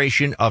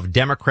concentration of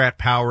Democrat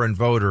power and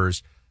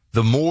voters,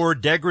 the more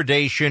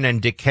degradation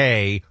and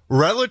decay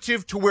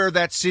relative to where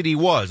that city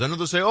was. I know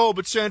they'll say, oh,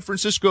 but San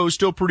Francisco is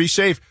still pretty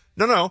safe.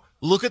 No.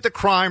 Look at the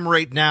crime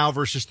rate now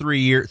versus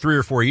 3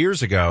 or 4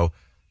 years ago.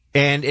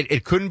 And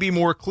it couldn't be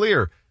more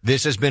clear.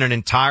 This has been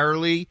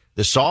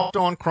the soft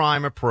on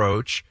crime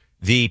approach,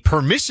 the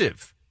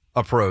permissive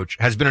approach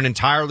has been an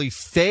entirely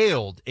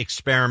failed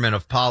experiment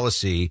of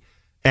policy.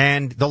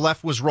 And the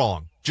left was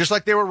wrong. Just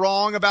like they were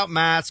wrong about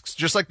masks,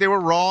 just like they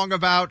were wrong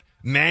about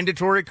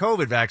mandatory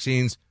COVID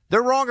vaccines,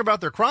 they're wrong about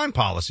their crime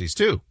policies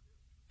too.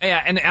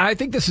 Yeah, and I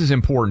think this is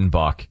important,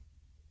 Buck.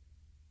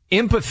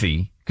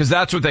 Empathy, because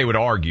that's what they would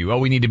argue. Oh,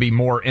 we need to be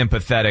more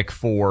empathetic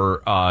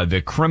for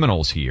the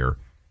criminals here.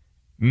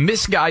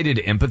 Misguided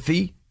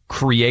empathy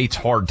creates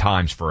hard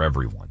times for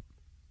everyone.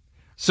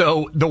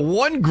 So the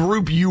one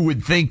group you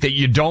would think that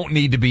you don't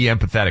need to be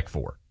empathetic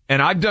for,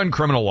 and I've done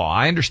criminal law,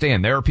 I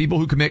understand there are people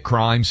who commit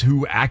crimes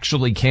who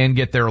actually can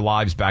get their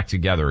lives back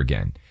together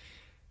again.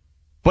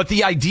 But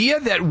the idea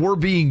that we're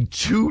being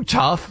too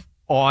tough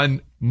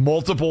on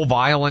multiple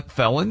violent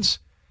felons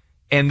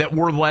and that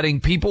we're letting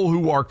people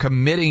who are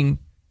committing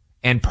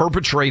and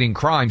perpetrating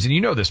crimes, and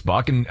you know this,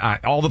 Buck, and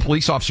all the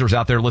police officers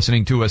out there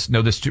listening to us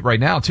know this right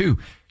now, too.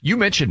 You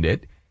mentioned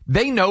it.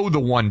 They know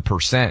the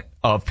 1%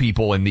 of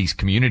people in these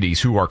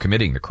communities who are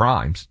committing the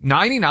crimes.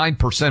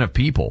 99% of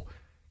people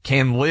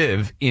can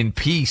live in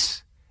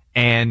peace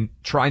and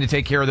trying to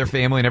take care of their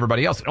family and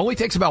everybody else. It only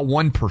takes about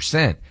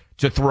 1%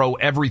 to throw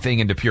everything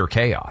into pure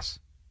chaos.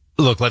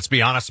 Look, let's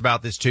be honest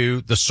about this,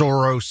 too. The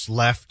Soros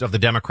left of the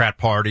Democrat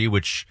Party,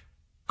 which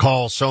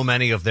calls so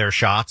many of their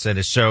shots and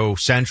is so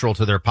central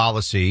to their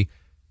policy,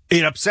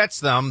 it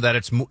upsets them that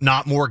it's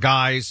not more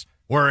guys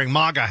wearing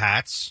MAGA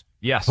hats.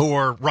 Yes. Who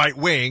are right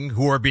wing,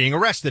 who are being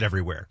arrested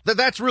everywhere.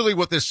 That's really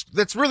what this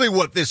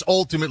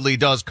ultimately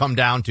does come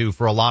down to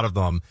for a lot of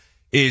them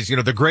is,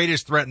 the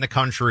greatest threat in the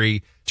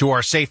country to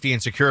our safety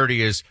and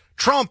security is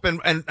Trump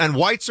and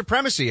white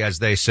supremacy, as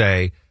they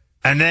say.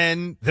 And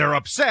then they're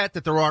upset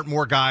that there aren't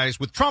more guys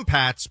with Trump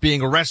hats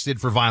being arrested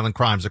for violent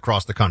crimes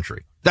across the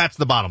country. That's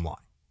the bottom line.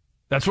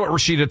 That's what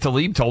Rashida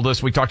Tlaib told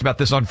us. We talked about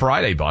this on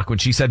Friday, Buck, when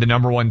she said the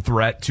number one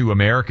threat to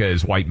America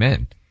is white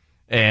men.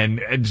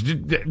 And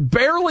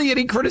barely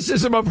any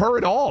criticism of her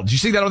at all. Did you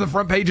see that on the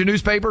front page of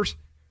newspapers?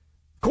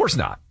 Of course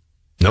not.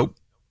 Nope.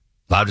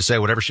 Allowed to say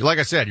whatever like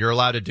I said, you're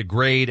allowed to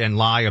degrade and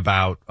lie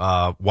about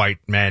white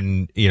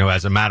men,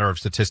 as a matter of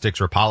statistics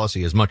or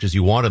policy as much as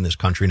you want in this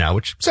country now,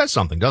 which says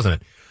something, doesn't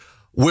it?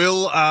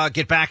 We'll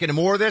get back into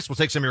more of this. We'll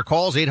take some of your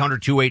calls,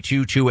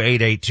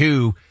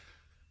 800-282-2882.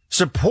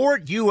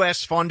 Support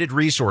U.S.-funded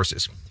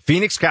resources.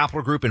 Phoenix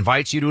Capital Group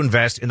invites you to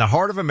invest in the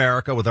heart of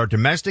America with our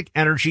domestic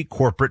energy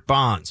corporate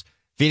bonds.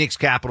 Phoenix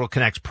Capital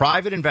connects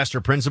private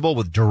investor principal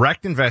with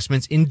direct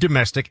investments in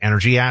domestic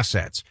energy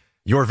assets.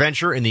 Your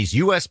venture in these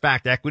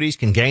U.S.-backed equities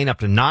can gain up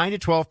to 9 to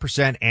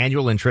 12%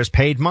 annual interest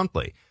paid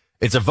monthly.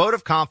 It's a vote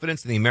of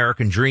confidence in the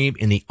American dream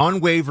in the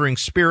unwavering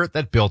spirit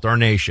that built our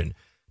nation.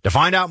 To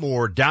find out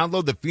more,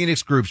 download the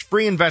Phoenix Group's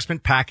free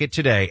investment packet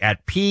today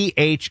at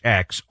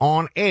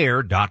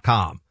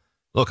phxonair.com.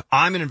 Look,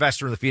 I'm an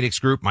investor in the Phoenix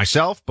Group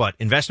myself, but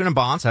investment in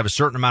bonds have a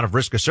certain amount of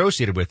risk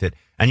associated with it,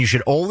 and you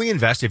should only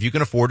invest if you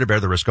can afford to bear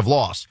the risk of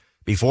loss.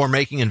 Before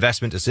making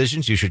investment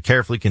decisions, you should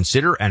carefully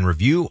consider and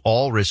review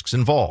all risks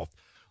involved.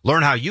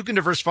 Learn how you can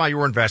diversify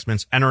your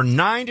investments and earn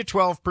 9 to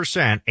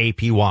 12%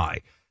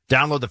 APY.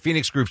 Download the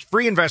Phoenix Group's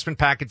free investment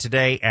packet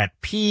today at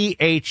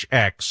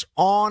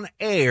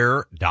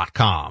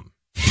phxonair.com.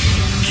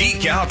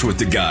 Geek out with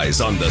the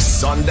guys on the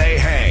Sunday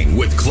Hang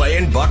with Clay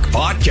and Buck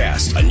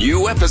podcast. A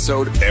new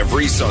episode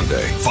every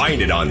Sunday.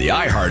 Find it on the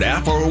iHeart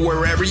app or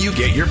wherever you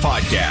get your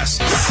podcasts.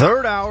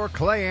 Third hour,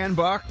 Clay and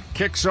Buck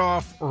kicks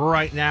off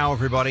right now,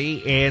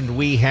 everybody, and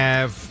we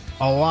have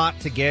a lot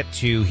to get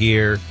to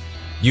here.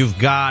 You've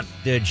got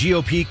the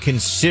GOP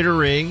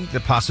considering the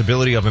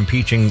possibility of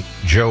impeaching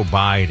Joe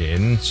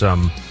Biden.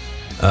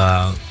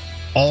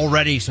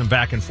 Already some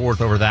back and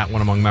forth over that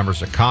one among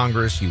members of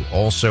Congress. You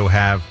also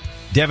have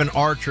Devon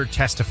Archer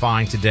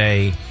testifying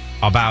today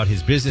about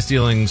his business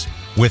dealings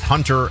with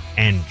Hunter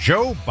and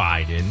Joe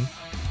Biden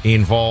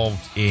involved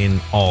in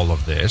all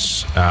of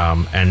this.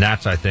 And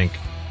that's, I think,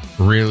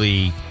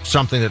 really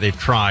something that they've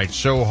tried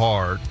so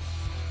hard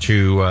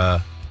to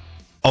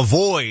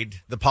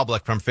avoid the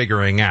public from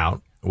figuring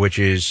out, which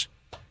is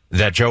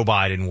that Joe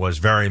Biden was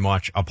very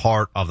much a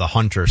part of the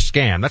Hunter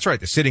scam. That's right,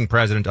 the sitting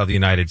president of the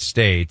United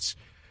States.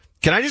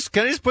 Can I just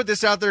put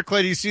this out there,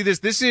 Clay? Do you see this?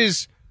 This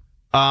is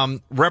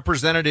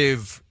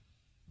Representative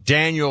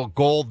Daniel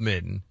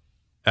Goldman.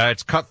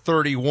 It's cut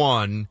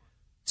 31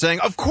 saying,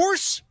 of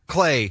course,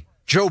 Clay,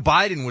 Joe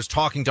Biden was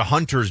talking to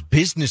Hunter's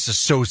business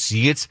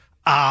associates.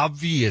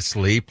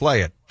 Obviously,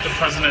 play it. The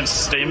president's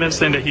statement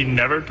saying that he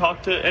never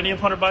talked to any of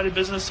Hunter Biden's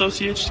business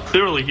associates.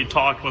 Clearly, he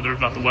talked, whether it's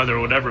about the weather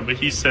or whatever, but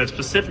he said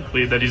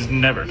specifically that he's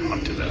never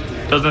talked to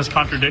them. Doesn't this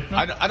contradict him?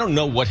 I don't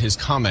know what his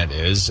comment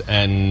is,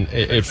 and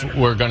if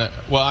we're going to,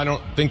 well, I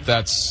don't think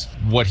that's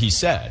what he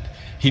said.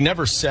 He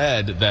never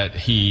said that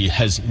he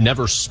has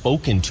never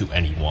spoken to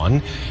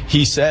anyone.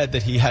 He said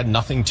that he had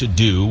nothing to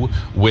do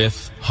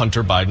with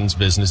Hunter Biden's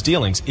business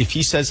dealings. If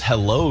he says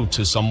hello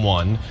to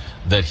someone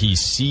that he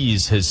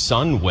sees his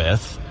son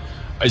with,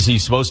 Is he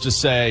supposed to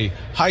say,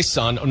 hi,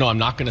 son? Oh, no, I'm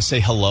not going to say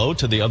hello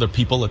to the other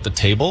people at the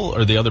table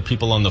or the other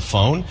people on the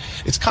phone.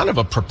 It's kind of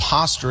a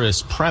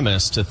preposterous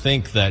premise to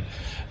think that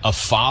a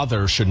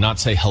father should not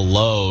say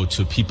hello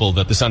to people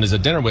that the son is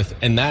at dinner with.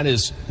 And that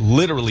is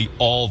literally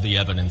all the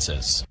evidence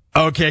is.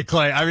 Okay,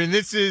 Clay. I mean,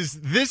 this is,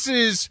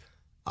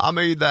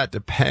 that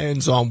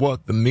depends on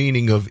what the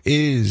meaning of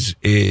is.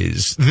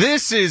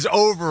 This is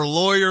over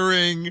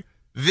lawyering.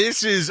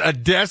 This is a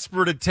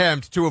desperate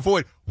attempt to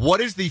avoid what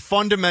is the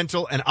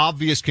fundamental and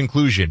obvious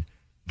conclusion.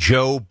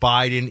 Joe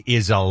Biden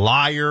is a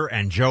liar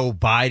and Joe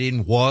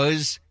Biden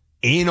was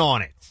in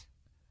on it.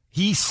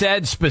 He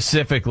said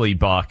specifically,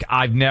 Buck,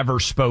 I've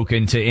never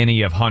spoken to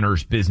any of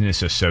Hunter's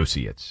business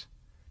associates.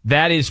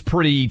 That is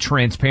pretty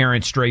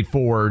transparent,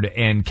 straightforward,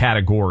 and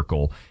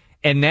categorical.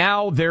 And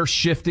now they're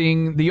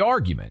shifting the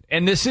argument.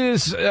 And this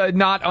is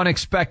not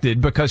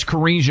unexpected because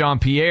Karine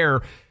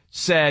Jean-Pierre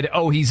said,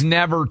 he's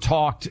never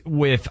talked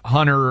with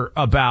Hunter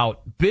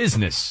about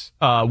business,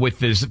 with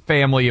his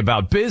family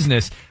about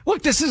business.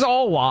 Look, this is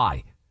all a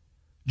lie.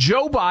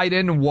 Joe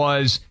Biden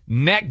was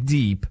neck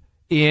deep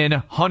in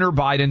Hunter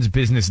Biden's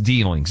business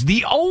dealings.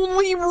 The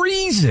only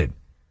reason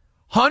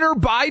Hunter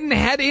Biden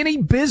had any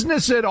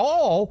business at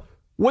all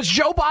was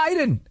Joe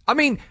Biden. I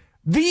mean,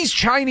 these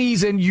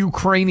Chinese and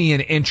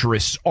Ukrainian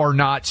interests are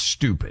not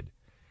stupid.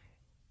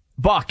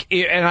 Buck,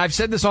 and I've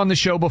said this on the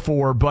show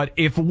before, but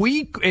if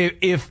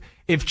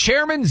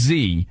Chairman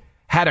Xi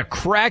had a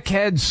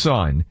crackhead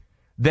son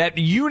that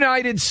the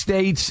United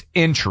States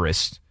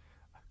interest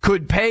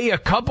could pay a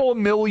couple $1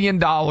 million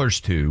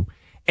to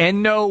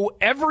and know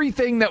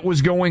everything that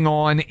was going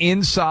on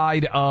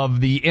inside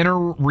of the inner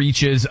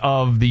reaches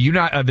of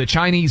the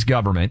Chinese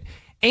government,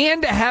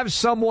 and to have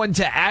someone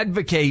to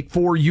advocate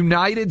for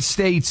United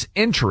States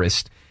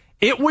interest,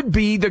 it would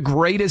be the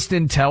greatest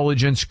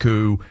intelligence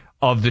coup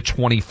of the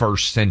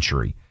 21st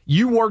century.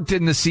 You worked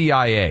in the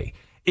CIA.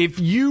 If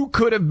you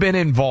could have been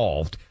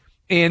involved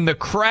in the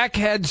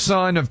crackhead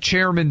son of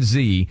Chairman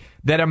Xi,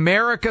 that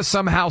America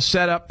somehow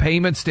set up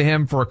payments to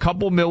him for a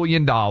couple $1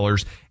 million,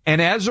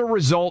 and as a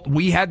result,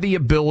 we had the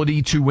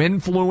ability to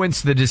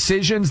influence the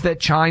decisions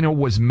that China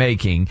was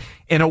making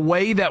in a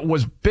way that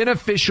was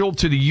beneficial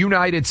to the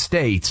United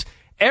States,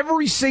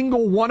 every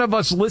single one of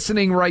us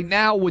listening right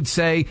now would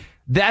say,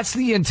 that's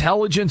the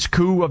intelligence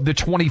coup of the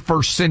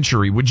 21st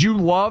century. Would you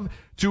love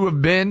to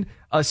have been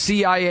a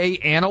CIA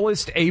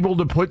analyst able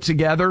to put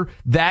together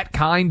that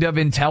kind of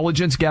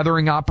intelligence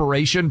gathering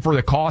operation for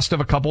the cost of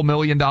a couple $1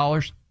 million?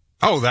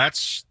 Oh,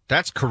 that's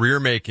career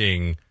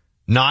making,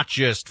 not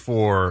just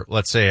for,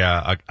 let's say,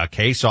 a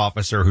case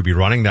officer who'd be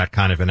running that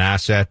kind of an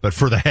asset, but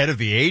for the head of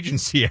the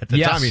agency at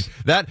the time. I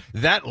mean,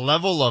 that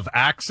level of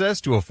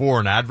access to a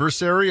foreign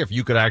adversary, if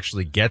you could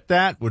actually get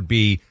that, would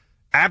be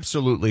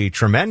absolutely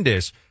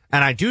tremendous.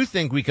 And I do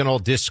think we can all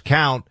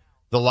discount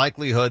the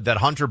likelihood that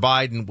Hunter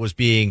Biden was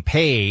being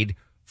paid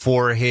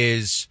for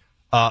his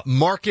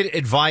market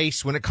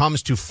advice when it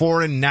comes to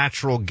foreign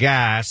natural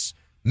gas,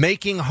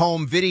 making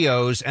home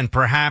videos, and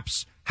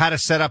perhaps how to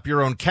set up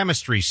your own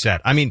chemistry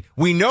set. I mean,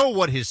 we know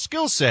what his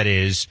skill set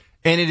is,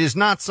 and it is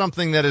not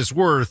something that is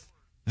worth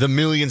the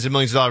millions and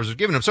millions of dollars we've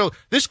given him. So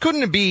this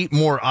couldn't be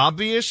more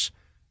obvious.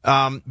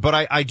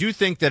 But I do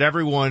think that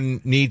everyone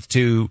needs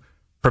to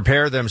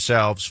prepare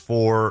themselves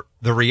for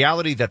the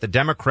reality that the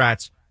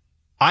Democrats,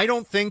 I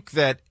don't think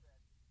that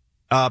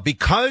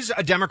because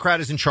a Democrat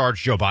is in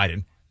charge, Joe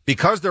Biden,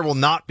 because there will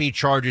not be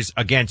charges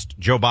against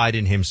Joe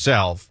Biden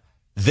himself,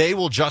 they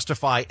will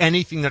justify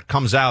anything that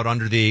comes out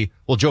under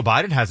Joe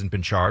Biden hasn't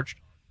been charged.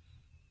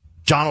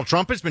 Donald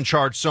Trump has been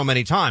charged so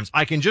many times.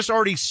 I can just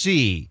already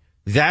see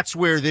that's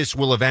where this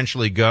will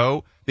eventually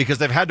go because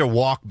they've had to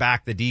walk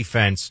back the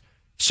defense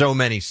so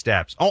many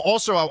steps.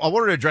 Also, I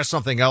wanted to address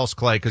something else,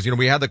 Clay, because,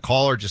 we had the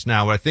caller just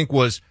now, what I think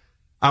was,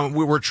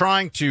 we were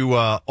trying to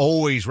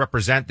always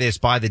represent this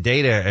by the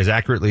data as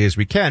accurately as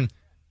we can.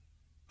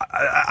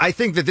 I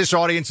think that this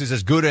audience is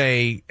as good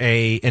an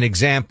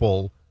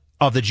example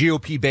of the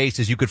GOP base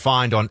as you could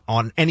find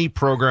on any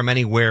program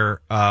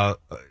anywhere, in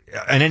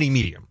any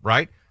medium,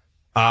 right?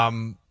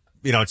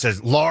 It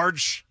says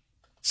large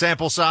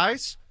sample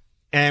size,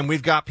 and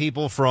we've got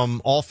people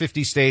from all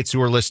 50 states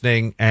who are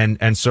listening,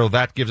 and so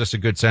that gives us a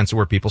good sense of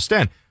where people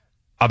stand.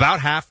 About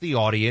half the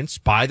audience,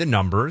 by the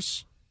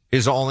numbers,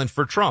 is all in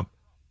for Trump.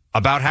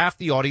 About half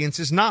the audience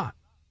is not.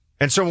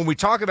 And so when we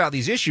talk about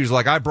these issues,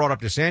 like I brought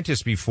up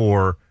DeSantis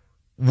before,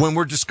 when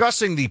we're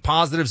discussing the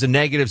positives and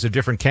negatives of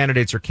different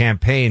candidates or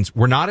campaigns,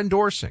 we're not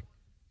endorsing.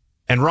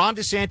 And Ron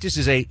DeSantis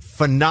is a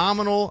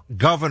phenomenal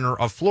governor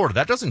of Florida.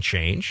 That doesn't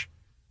change.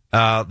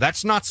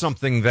 That's not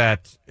something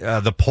that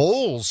the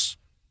polls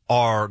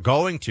are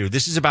going to.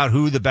 This is about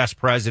who the best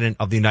president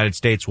of the United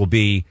States will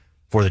be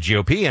for the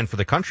GOP and for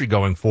the country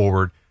going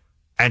forward.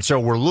 And so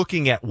we're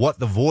looking at what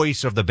the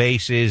voice of the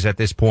base is at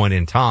this point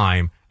in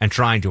time and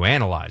trying to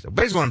analyze it.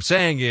 Basically what I'm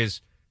saying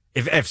is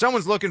if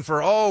someone's looking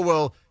for,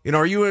 are you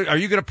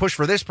going to push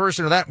for this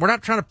person or that? We're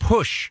not trying to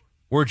push.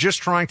 We're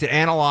just trying to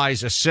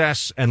analyze,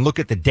 assess, and look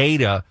at the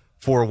data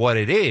for what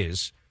it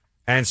is.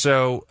 And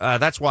so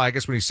that's why I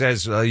guess when he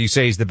says, you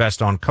say he's the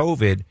best on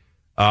COVID,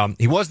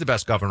 he was the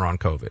best governor on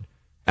COVID.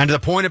 And to the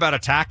point about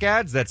attack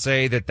ads that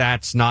say that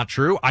that's not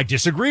true, I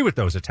disagree with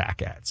those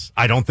attack ads.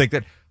 I don't think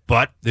that,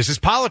 but this is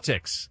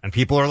politics, and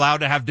people are allowed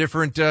to have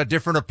different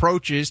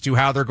approaches to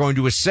how they're going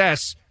to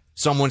assess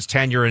someone's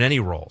tenure in any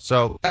role.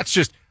 So that's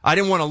just, I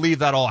didn't want to leave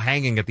that all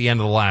hanging at the end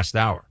of the last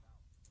hour.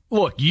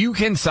 Look, you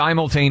can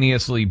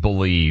simultaneously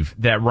believe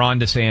that Ron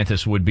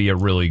DeSantis would be a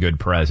really good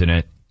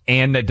president,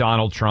 and that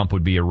Donald Trump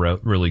would be a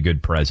really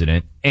good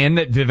president, and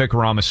that Vivek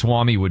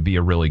Ramaswamy would be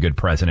a really good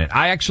president.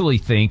 I actually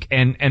think,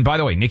 and by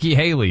the way, Nikki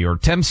Haley or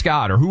Tim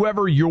Scott or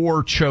whoever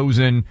your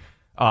chosen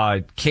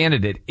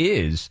candidate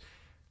is,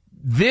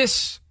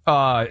 this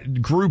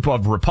group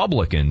of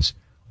Republicans,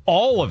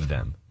 all of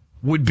them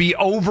would be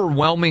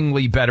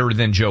overwhelmingly better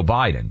than Joe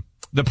Biden.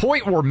 The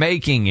point we're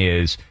making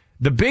is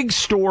the big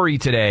story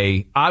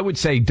today, I would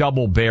say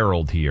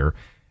double-barreled here.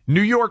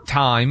 New York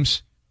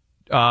Times,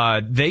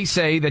 they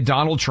say that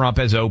Donald Trump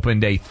has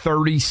opened a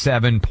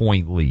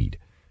 37-point lead.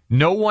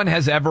 No one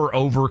has ever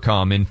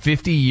overcome in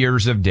 50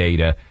 years of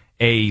data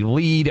a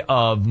lead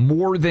of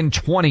more than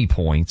 20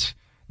 points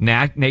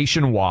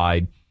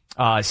nationwide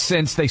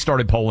since they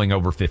started polling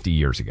over 50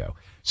 years ago.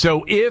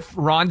 So if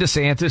Ron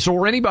DeSantis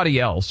or anybody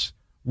else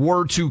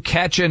were to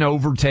catch and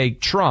overtake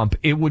Trump,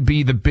 it would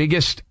be the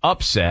biggest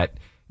upset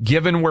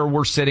given where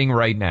we're sitting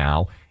right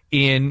now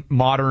in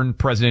modern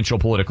presidential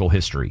political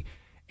history.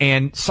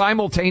 And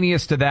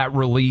simultaneous to that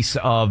release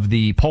of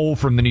the poll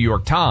from the New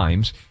York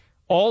Times,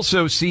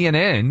 also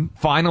CNN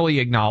finally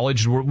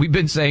acknowledged what we've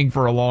been saying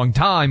for a long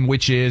time,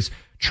 which is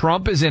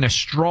Trump is in a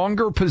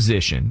stronger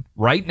position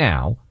right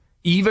now,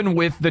 even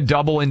with the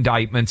double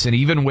indictments and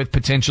even with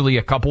potentially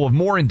a couple of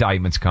more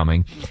indictments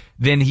coming,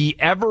 than he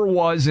ever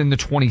was in the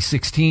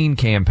 2016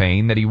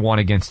 campaign that he won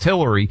against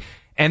Hillary,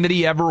 and that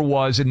he ever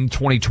was in the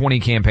 2020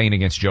 campaign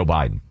against Joe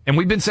Biden. And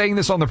we've been saying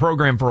this on the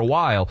program for a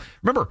while.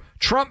 Remember,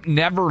 Trump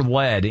never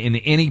led in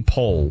any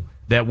poll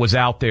that was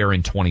out there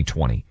in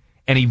 2020.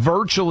 And he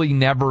virtually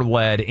never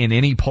led in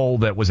any poll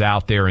that was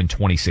out there in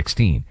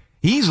 2016.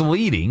 He's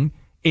leading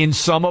in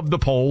some of the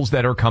polls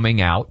that are coming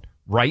out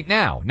right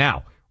now.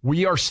 Now,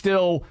 we are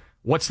still,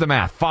 what's the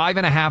math,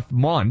 5.5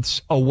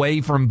 months away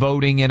from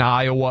voting in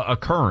Iowa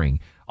occurring.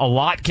 A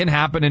lot can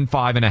happen in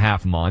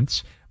 5.5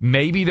 months.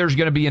 Maybe there's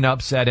going to be an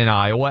upset in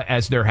Iowa,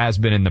 as there has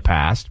been in the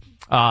past.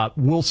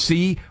 We'll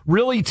see.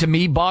 Really, to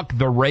me, Buck,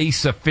 the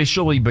race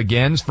officially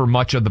begins for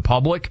much of the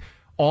public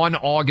on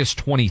August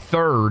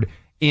 23rd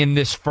in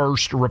this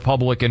first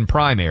Republican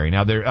primary.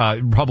 Now,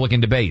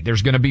 Republican debate.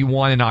 There's going to be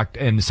one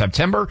in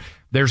September.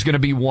 There's going to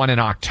be one in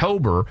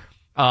October.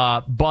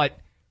 But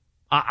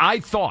I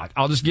thought,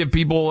 I'll just give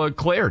people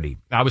clarity.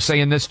 I was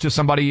saying this to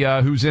somebody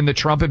who's in the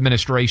Trump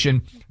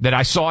administration that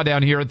I saw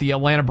down here at the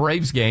Atlanta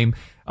Braves game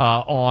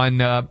on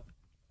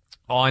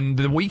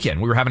the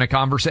weekend. We were having a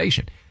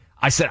conversation.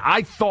 I said,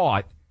 I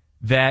thought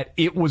that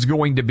it was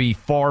going to be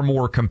far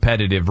more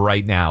competitive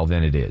right now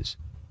than it is.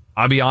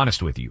 I'll be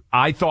honest with you.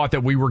 I thought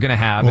that we were going to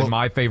have, in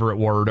my favorite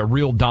word, a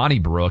real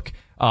Donnybrook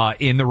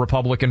in the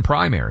Republican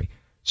primary.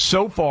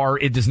 So far,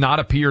 it does not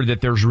appear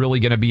that there's really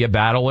going to be a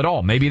battle at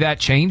all. Maybe that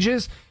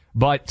changes,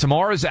 but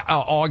tomorrow's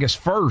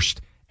August 1st.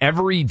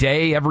 Every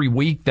day, every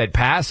week that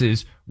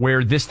passes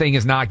where this thing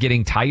is not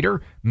getting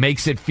tighter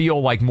makes it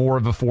feel like more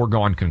of a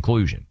foregone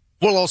conclusion.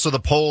 Well, also the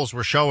polls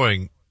were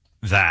showing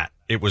that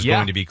it was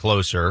going to be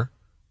closer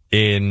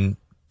in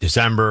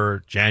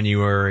December,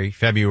 January,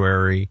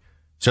 February.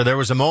 So there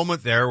was a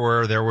moment there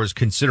where there was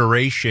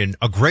consideration,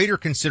 a greater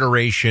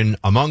consideration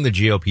among the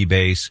GOP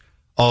base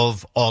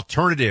of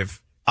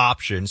alternative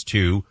options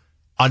to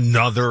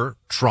another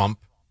Trump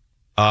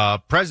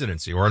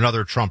presidency, or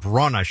another Trump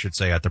run, I should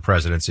say, at the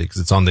presidency, because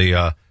it's on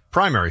the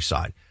primary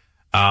side.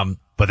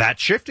 But that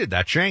shifted,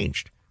 that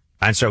changed.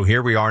 And so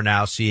here we are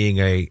now seeing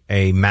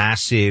a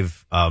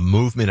massive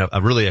movement,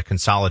 really a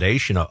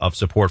consolidation of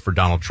support for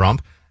Donald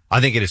Trump.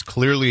 I think it is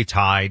clearly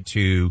tied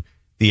to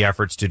the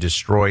efforts to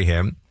destroy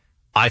him.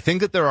 I think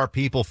that there are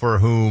people for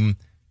whom,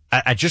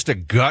 at just a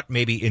gut,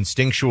 maybe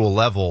instinctual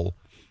level,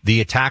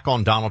 the attack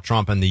on Donald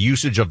Trump and the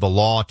usage of the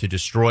law to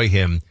destroy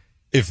him,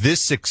 if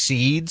this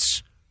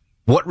succeeds,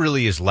 what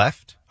really is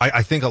left?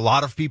 I think a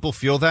lot of people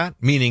feel that,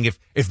 meaning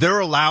if they're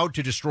allowed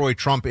to destroy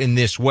Trump in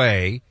this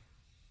way,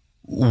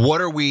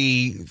 what are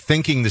we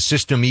thinking the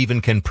system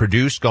even can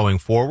produce going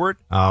forward?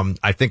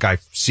 I think I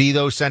see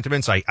those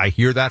sentiments. I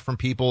hear that from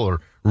people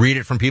or read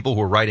it from people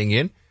who are writing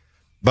in.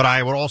 But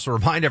I would also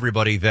remind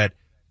everybody that,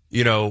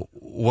 you know,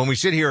 when we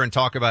sit here and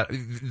talk about,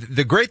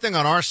 the great thing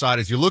on our side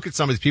is you look at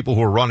some of these people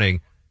who are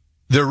running,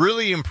 they're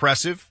really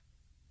impressive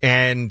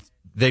and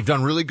they've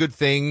done really good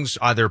things,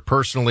 either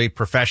personally,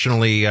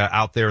 professionally,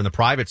 out there in the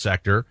private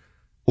sector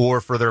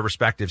or for their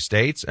respective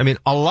states. I mean,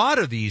 a lot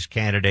of these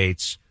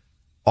candidates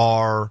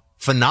are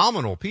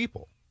phenomenal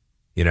people,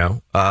 you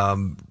know,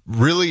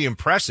 really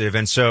impressive.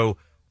 And so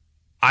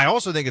I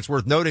also think it's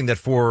worth noting that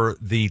for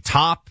the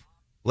top,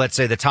 let's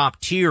say the top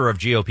tier of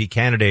GOP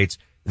candidates,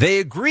 they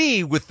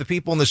agree with the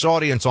people in this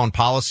audience on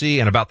policy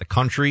and about the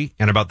country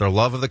and about their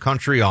love of the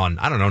country on,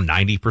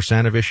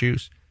 90% of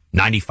issues,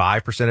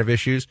 95% of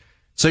issues.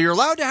 So you're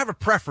allowed to have a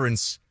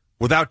preference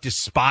without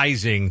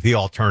despising the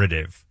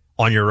alternative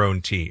on your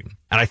own team.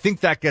 And I think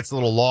that gets a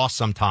little lost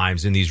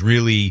sometimes in these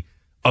really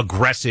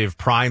aggressive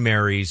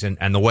primaries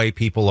and the way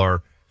people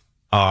are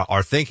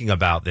thinking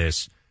about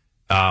this.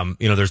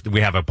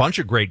 We have a bunch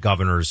of great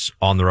governors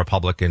on the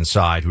Republican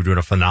side who are doing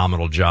a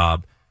phenomenal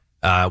job.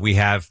 We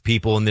have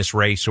people in this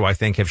race who I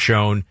think have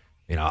shown,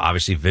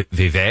 obviously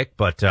Vivek,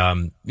 but,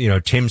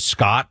 Tim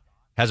Scott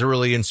has a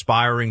really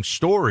inspiring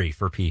story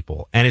for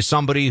people and is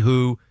somebody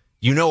who,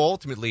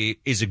 ultimately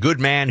is a good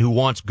man who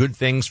wants good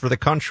things for the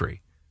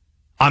country.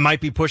 I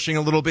might be pushing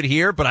a little bit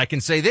here, but I can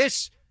say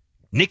this.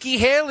 Nikki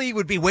Haley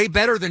would be way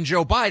better than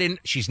Joe Biden.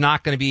 She's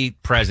not going to be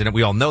president.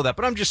 We all know that,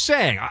 but I'm just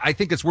saying, I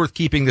think it's worth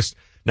keeping this.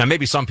 Now,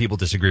 maybe some people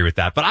disagree with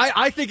that, but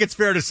I think it's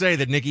fair to say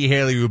that Nikki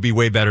Haley would be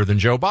way better than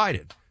Joe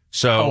Biden.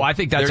 So I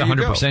think that's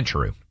 100%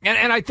 true.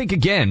 And I think,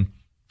 again,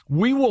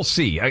 we will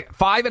see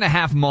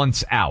 5.5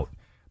 months out.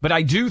 But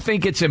I do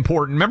think it's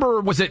important. Remember,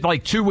 was it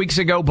like 2 weeks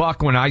ago,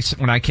 Buck, when I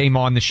came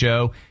on the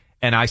show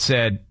and I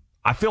said,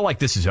 I feel like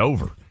this is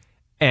over.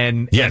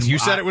 And yes, you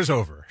said it was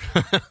over.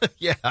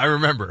 Yeah, I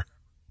remember.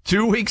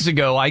 2 weeks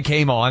ago, I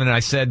came on and I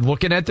said,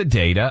 looking at the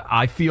data,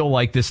 I feel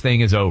like this thing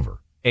is over.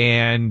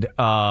 And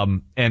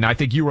I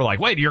think you were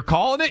like, wait, you're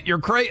calling it? You're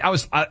crazy.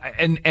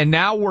 And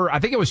now I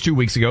think it was 2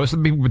 weeks ago.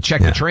 So people would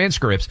check the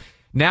transcripts.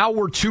 Now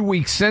we're 2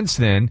 weeks since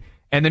then.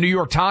 And the New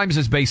York Times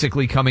is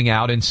basically coming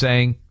out and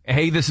saying,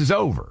 hey, this is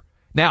over.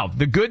 Now,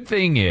 the good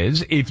thing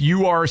is, if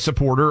you are a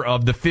supporter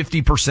of the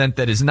 50%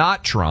 that is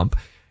not Trump,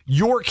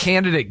 your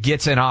candidate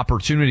gets an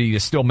opportunity to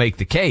still make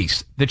the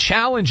case. The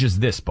challenge is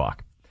this,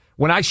 Buck.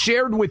 When I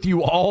shared with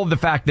you all of the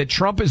fact that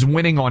Trump is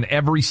winning on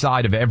every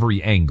side of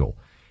every angle,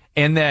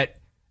 and that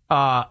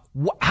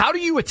how do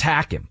you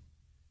attack him?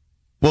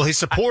 Well, his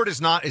support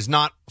is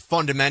not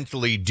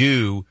fundamentally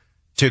due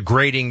to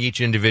grading each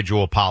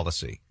individual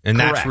policy. And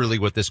Correct. That's really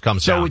what this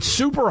comes down to. So it's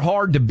super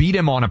hard to beat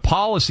him on a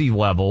policy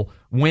level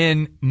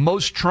when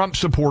most Trump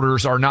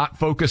supporters are not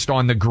focused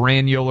on the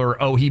granular,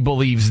 he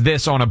believes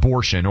this on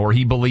abortion or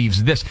he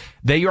believes this.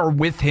 They are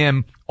with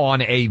him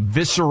on a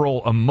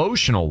visceral,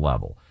 emotional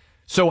level.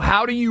 So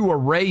how do you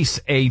erase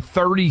a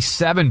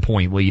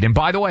 37-point lead? And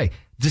by the way,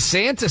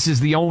 DeSantis is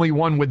the only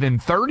one within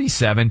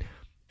 37.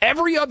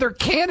 Every other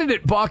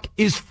candidate, Buck,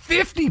 is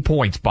 50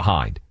 points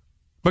behind.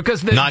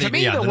 Because not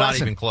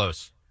even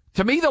close.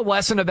 To me, the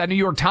lesson of that New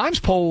York Times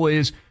poll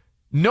is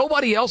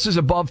nobody else is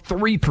above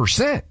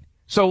 3%.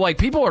 So,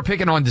 people are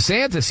picking on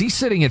DeSantis. He's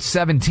sitting at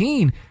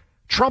 17.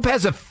 Trump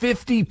has a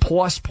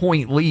 50-plus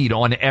point lead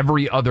on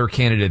every other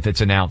candidate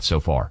that's announced so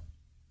far.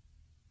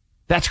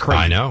 That's crazy.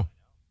 I know.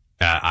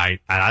 I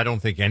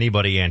don't think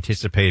anybody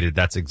anticipated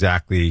that's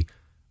exactly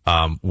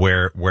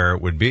where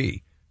it would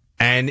be.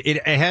 And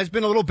it has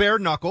been a little bare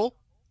knuckle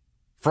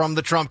from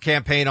the Trump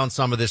campaign on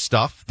some of this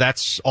stuff.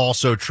 That's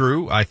also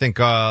true. I think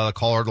the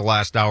caller the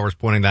last hour is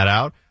pointing that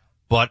out.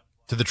 But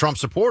to the Trump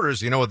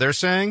supporters, you know what they're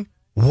saying?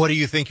 What do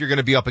you think you're going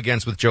to be up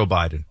against with Joe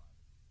Biden?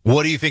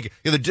 What do you think?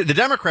 The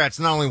Democrats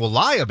not only will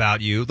lie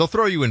about you, they'll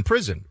throw you in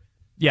prison.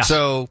 Yeah.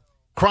 So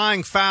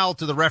crying foul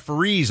to the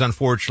referees,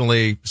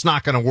 unfortunately, it's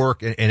not going to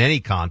work in any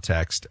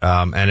context.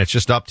 And it's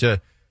just up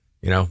to,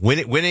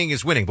 winning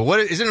is winning. But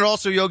isn't it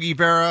also Yogi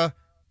Berra?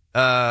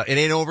 It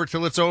ain't over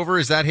till it's over.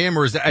 Is that him,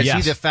 or is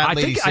he the fat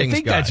lady sings guy? I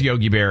think that's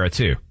Yogi Berra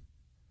too.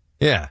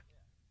 Yeah.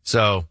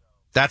 So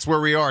that's where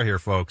we are here,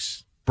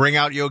 folks. Bring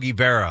out Yogi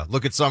Berra.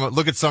 Look at some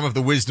of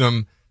the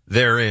wisdom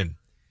therein.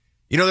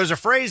 There's a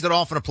phrase that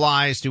often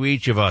applies to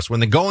each of us. When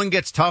the going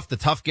gets tough, the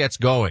tough gets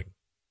going.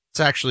 It's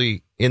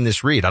actually in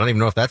this read. I don't even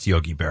know if that's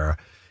Yogi Berra.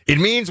 It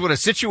means when a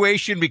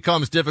situation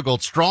becomes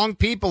difficult, strong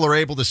people are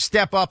able to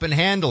step up and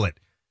handle it.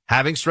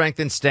 Having strength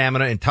and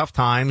stamina in tough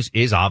times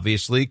is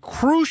obviously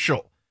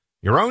crucial.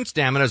 Your own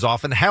stamina is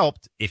often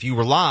helped if you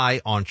rely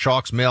on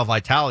Chalk's Male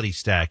Vitality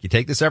Stack. You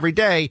take this every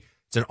day.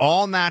 It's an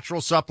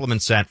all-natural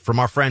supplement set from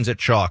our friends at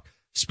Chalk,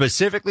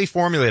 specifically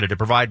formulated to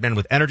provide men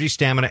with energy,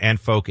 stamina,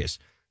 and focus.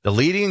 The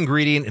leading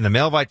ingredient in the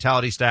Male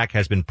Vitality Stack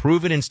has been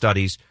proven in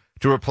studies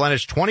to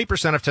replenish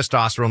 20% of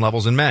testosterone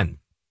levels in men.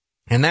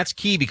 And that's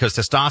key because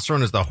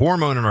testosterone is the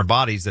hormone in our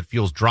bodies that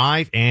fuels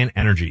drive and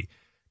energy.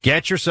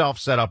 Get yourself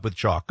set up with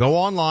Chalk. Go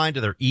online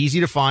to their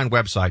easy-to-find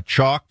website,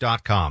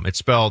 chalk.com. It's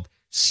spelled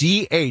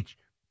CHOQ.com.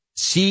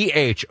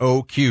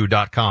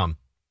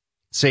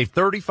 Save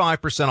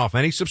 35% off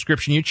any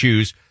subscription you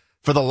choose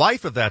for the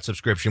life of that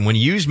subscription when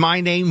you use my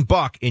name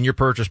Buck in your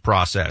purchase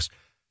process.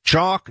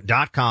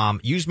 Chalk.com.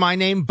 Use my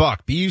name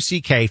Buck,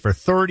 B-U-C-K, for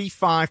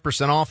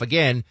 35% off.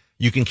 Again,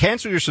 you can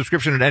cancel your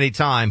subscription at any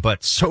time,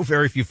 but so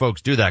very few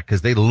folks do that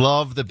because they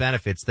love the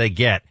benefits they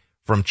get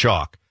from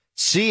Chalk.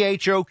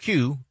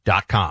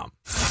 CHOQ.com.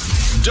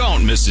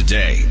 Don't miss a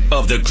day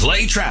of the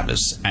Clay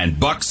Travis and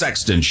Buck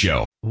Sexton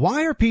Show.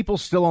 Why are people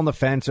still on the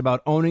fence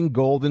about owning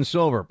gold and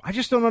silver? I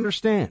just don't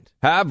understand.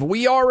 Have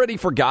we already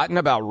forgotten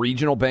about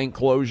regional bank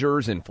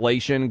closures,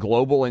 inflation,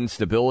 global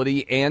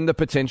instability, and the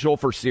potential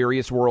for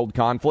serious world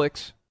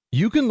conflicts?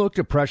 You can look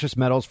to precious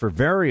metals for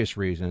various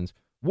reasons.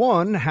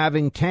 1,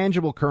 having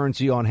tangible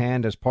currency on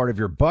hand as part of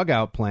your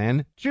bug-out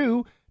plan.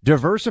 2,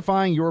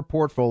 diversifying your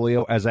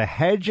portfolio as a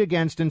hedge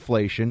against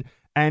inflation.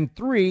 And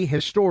 3,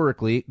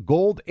 historically,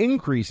 gold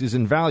increases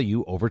in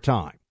value over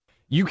time.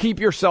 You keep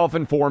yourself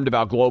informed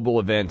about global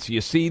events.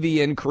 You see the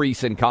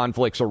increase in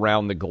conflicts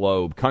around the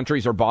globe.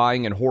 Countries are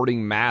buying and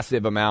hoarding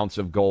massive amounts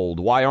of gold.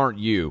 Why aren't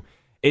you?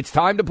 It's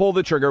time to pull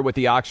the trigger with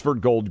the Oxford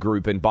Gold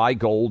Group and buy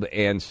gold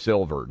and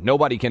silver.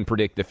 Nobody can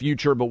predict the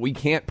future, but we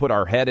can't put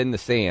our head in the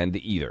sand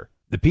either.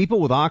 The people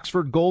with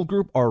Oxford Gold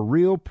Group are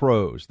real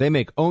pros. They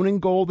make owning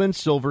gold and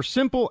silver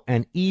simple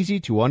and easy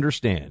to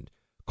understand.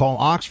 Call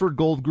Oxford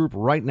Gold Group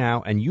right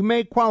now, and you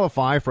may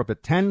qualify for up to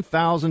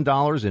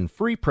 $10,000 in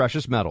free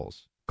precious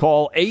metals.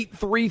 Call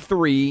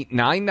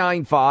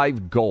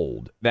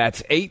 833-995-GOLD.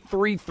 That's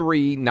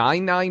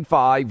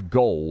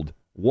 833-995-GOLD.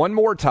 One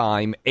more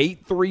time,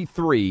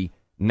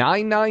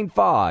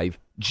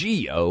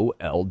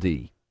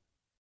 833-995-GOLD.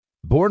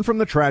 Born from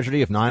the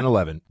tragedy of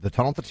 9/11, the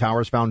Tunnel to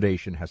Towers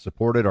Foundation has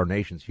supported our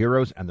nation's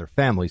heroes and their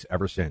families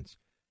ever since.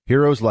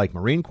 Heroes like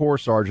Marine Corps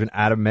Sergeant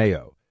Adam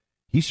Mayo.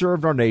 He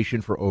served our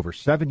nation for over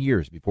 7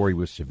 years before he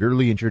was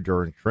severely injured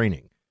during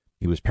training.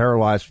 He was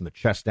paralyzed from the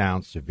chest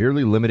down,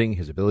 severely limiting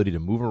his ability to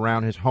move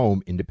around his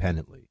home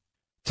independently.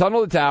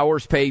 Tunnel to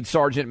Towers paid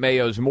Sergeant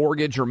Mayo's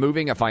mortgage,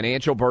 removing a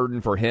financial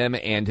burden for him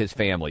and his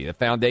family. The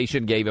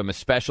foundation gave him a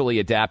specially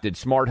adapted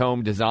smart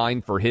home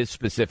designed for his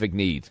specific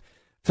needs.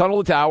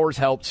 Tunnel to Towers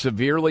helped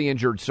severely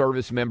injured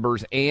service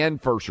members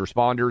and first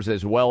responders,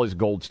 as well as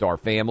Gold Star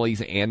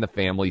families and the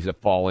families of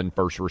fallen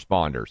first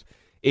responders.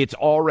 It's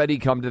already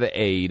come to the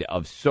aid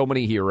of so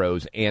many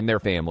heroes and their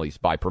families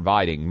by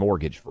providing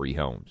mortgage-free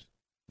homes.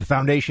 The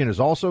foundation is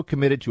also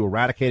committed to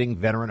eradicating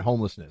veteran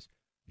homelessness.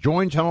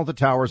 Join Tunnel to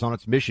Towers on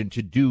its mission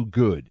to do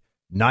good.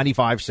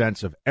 95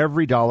 cents of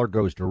every dollar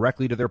goes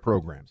directly to their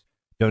programs.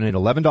 Donate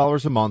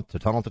 $11 a month to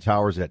Tunnel to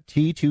Towers at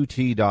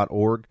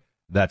T2T.org.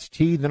 That's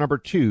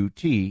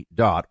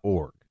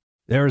T2T.org.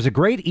 There is a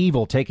great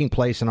evil taking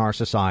place in our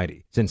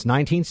society. Since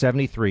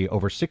 1973,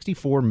 over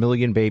 64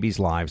 million babies'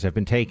 lives have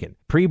been taken.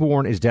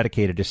 Preborn is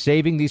dedicated to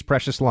saving these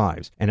precious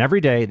lives, and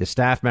every day the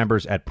staff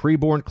members at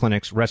Preborn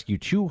clinics rescue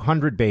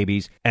 200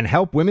 babies and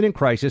help women in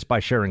crisis by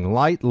sharing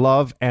light,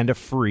 love, and a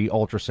free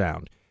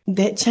ultrasound.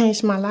 That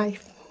changed my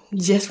life,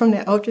 just from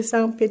that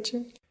ultrasound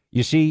picture.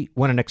 You see,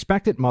 when an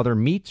expectant mother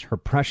meets her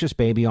precious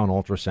baby on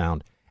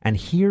ultrasound and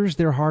hears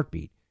their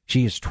heartbeat,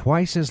 she is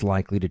twice as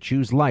likely to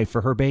choose life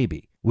for her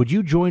baby. Would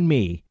you join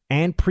me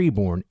and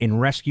Preborn in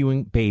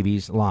rescuing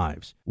babies'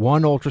 lives?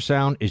 One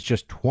ultrasound is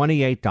just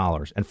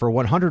 $28, and for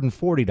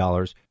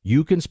 $140,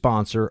 you can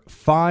sponsor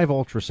 5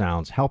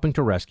 ultrasounds, helping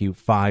to rescue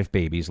 5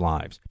 babies'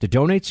 lives. To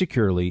donate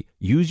securely,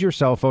 use your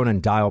cell phone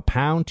and dial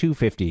pound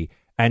 250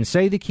 and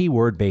say the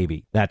keyword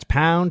baby. That's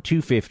pound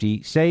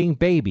 250 saying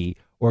baby,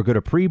 or go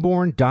to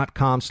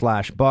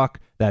preborn.com/buck.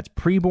 That's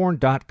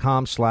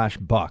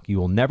preborn.com/buck. You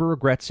will never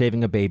regret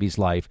saving a baby's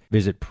life.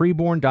 Visit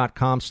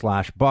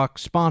preborn.com/buck,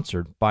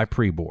 sponsored by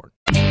Preborn.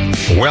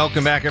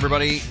 Welcome back,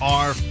 everybody.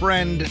 Our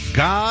friend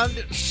Gad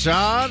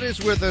Saad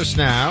is with us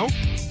now.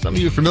 Some of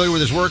you are familiar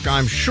with his work,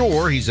 I'm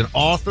sure. He's an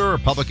author, a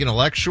public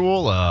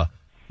intellectual, a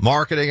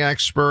marketing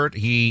expert.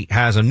 He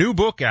has a new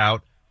book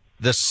out,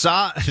 The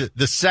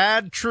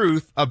Sad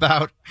Truth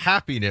About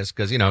Happiness,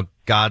 because,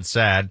 God's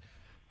sad.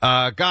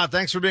 God,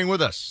 thanks for being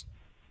with us.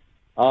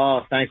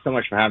 Oh, thanks so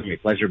much for having me.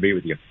 Pleasure to be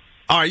with you.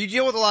 All right, you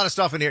deal with a lot of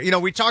stuff in here.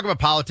 We talk about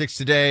politics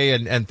today,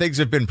 and things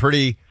have been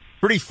pretty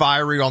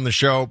fiery on the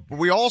show. But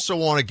we also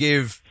want to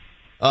give,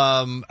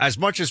 as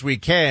much as we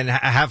can,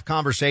 have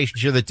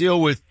conversations here that deal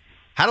with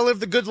how to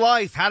live the good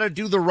life, how to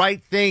do the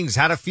right things,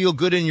 how to feel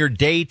good in your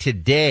day to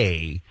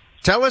day.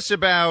 Tell us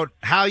about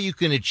how you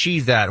can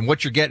achieve that and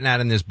what you're getting at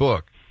in this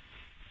book.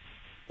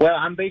 Well,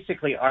 I'm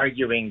basically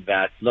arguing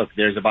that, look,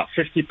 there's about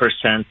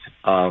 50%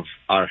 of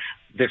our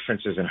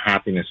differences in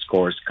happiness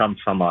scores come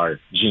from our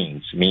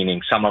genes,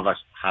 meaning some of us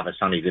have a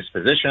sunny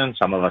disposition,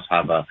 some of us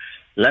have a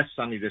less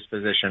sunny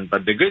disposition.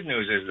 But the good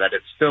news is that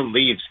it still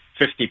leaves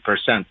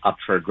 50% up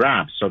for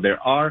grabs. So there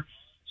are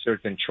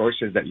certain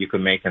choices that you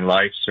can make in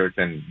life,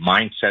 certain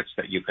mindsets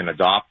that you can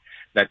adopt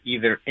that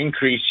either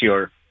increase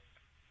your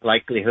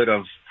likelihood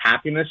of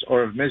happiness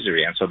or of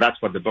misery. And so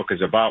that's what the book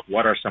is about.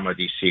 What are some of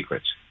these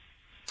secrets?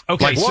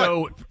 Okay,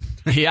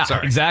 yeah,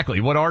 exactly.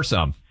 What are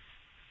some?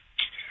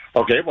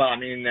 Okay, well,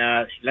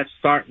 let's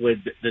start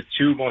with the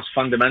 2 most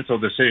fundamental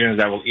decisions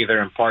that will either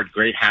impart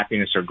great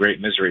happiness or great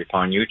misery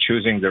upon you,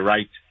 choosing the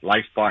right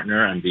life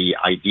partner and the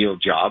ideal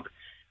job.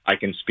 I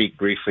can speak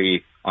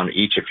briefly on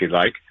each if you'd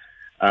like.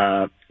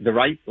 The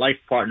right life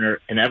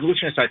partner, in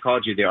evolutionary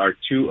psychology, there are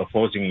 2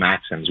 opposing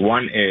maxims.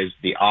 One is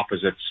the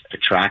opposites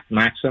attract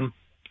maxim,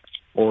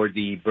 or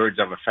the birds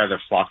of a feather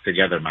flock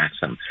together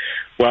maxim.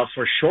 Well,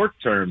 for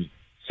short-term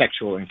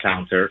sexual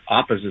encounter,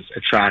 opposites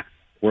attract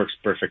works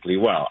perfectly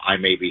well. I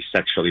may be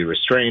sexually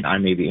restrained. I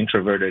may be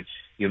introverted.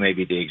 You may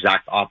be the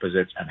exact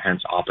opposites, and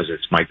hence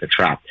opposites might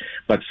attract.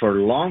 But for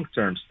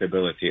long-term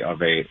stability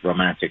of a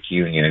romantic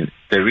union,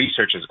 the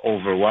research is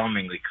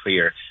overwhelmingly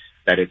clear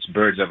that it's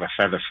birds of a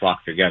feather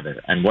flock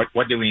together. And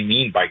what do we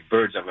mean by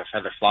birds of a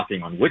feather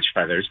flocking on which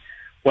feathers?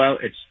 Well,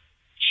 it's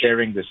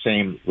sharing the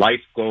same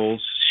life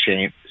goals,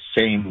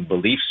 same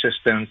belief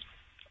systems,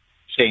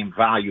 same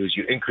values.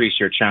 You increase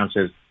your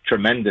chances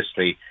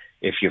tremendously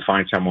if you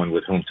find someone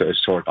with whom to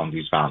assort on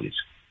these values.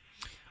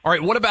 All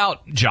right, what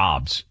about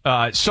jobs?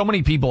 So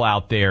many people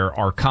out there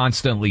are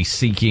constantly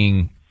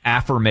seeking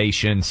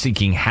affirmation,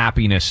 seeking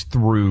happiness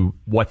through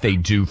what they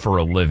do for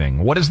a living.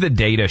 What does the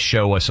data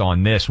show us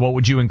on this? What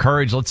would you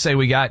encourage? Let's say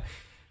we got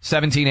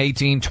 17,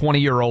 18,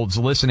 20-year-olds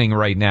listening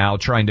right now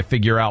trying to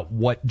figure out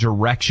what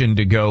direction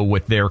to go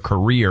with their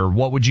career.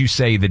 What would you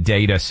say the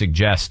data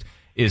suggests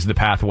is the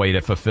pathway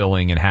to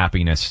fulfilling and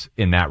happiness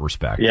in that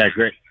respect? Yeah,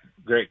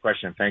 great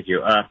question. Thank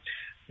you.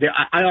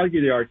 I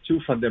argue there are two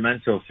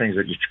fundamental things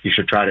that you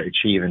should try to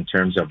achieve in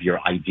terms of your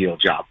ideal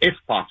job, if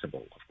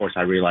possible. Of course,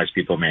 I realize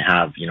people may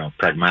have,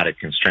 pragmatic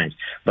constraints,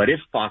 but if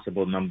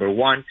possible, number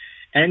one,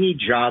 any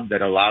job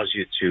that allows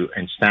you to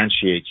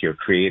instantiate your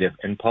creative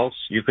impulse.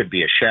 You could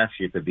be a chef,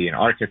 you could be an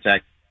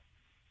architect,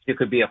 you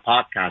could be a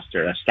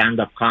podcaster, a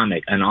stand-up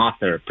comic, an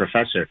author, a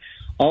professor.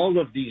 All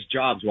of these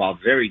jobs, while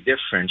very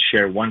different,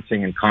 share one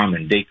thing in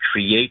common. They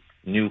create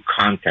new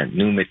content,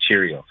 new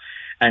material.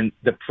 And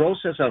the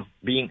process of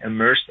being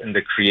immersed in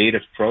the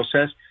creative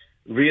process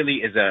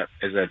really is a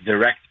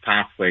direct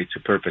pathway to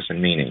purpose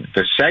and meaning.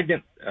 The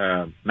second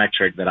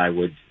metric that I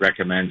would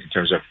recommend in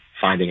terms of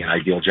finding an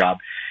ideal job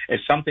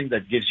is something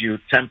that gives you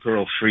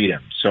temporal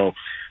freedom. So,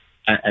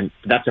 and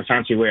that's a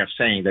fancy way of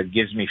saying that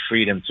gives me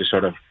freedom to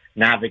sort of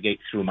navigate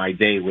through my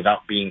day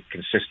without being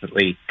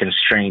consistently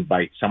constrained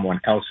by someone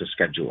else's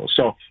schedule.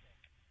 So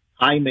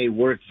I may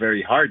work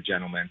very hard,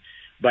 gentlemen,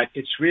 but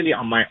it's really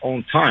on my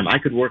own time. I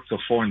could work till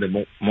 4 in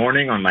the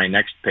morning on my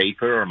next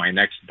paper or my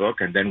next book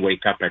and then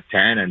wake up at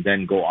 10 and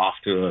then go off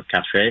to a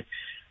cafe.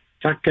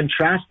 So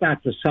contrast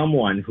that to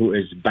someone who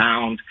is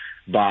bound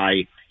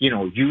by,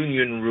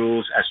 union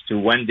rules as to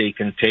when they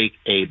can take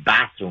a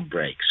bathroom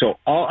break. So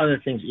all other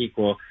things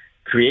equal,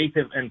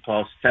 creative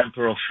impulse,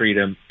 temporal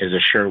freedom is a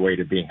sure way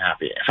to being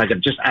happy. If I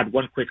could just add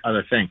one quick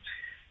other thing.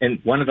 In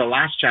one of the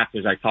last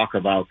chapters, I talk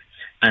about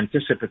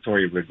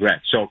anticipatory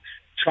regret. So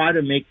try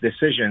to make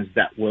decisions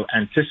that will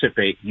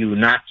anticipate you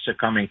not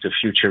succumbing to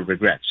future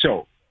regret.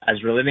 So,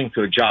 as relating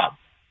to a job,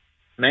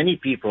 many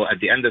people at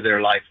the end of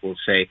their life will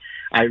say,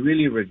 I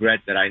really regret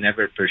that I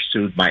never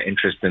pursued my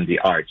interest in the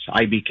arts.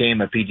 I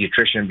became a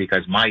pediatrician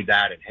because my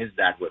dad and his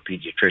dad were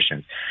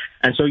pediatricians.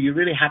 And so you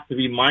really have to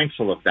be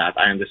mindful of that.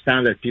 I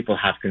understand that people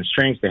have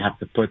constraints. They have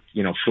to put,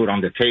 food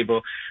on the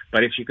table.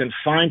 But if you can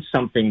find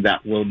something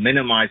that will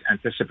minimize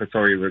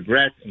anticipatory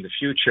regret in the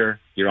future,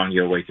 you're on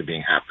your way to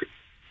being happy.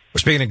 We're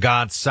speaking of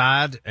God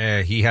Saad.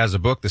 He has a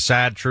book, The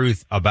Sad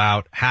Truth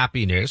About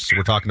Happiness.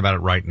 We're talking about it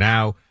right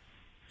now.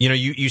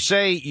 You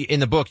say in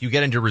the book you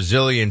get into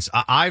resilience.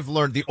 I've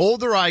learned the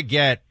older I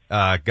get,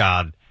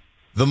 God,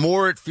 the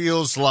more it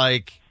feels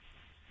like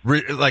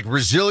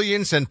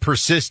resilience and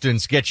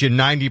persistence get you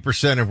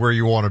 90% of where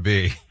you want to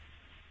be.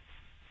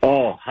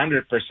 Oh,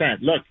 100%.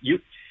 Look,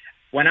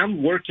 when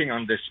I'm working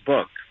on this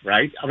book,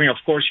 right? I mean, of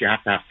course, you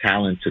have to have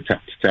talent to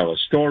tell a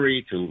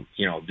story, to,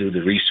 do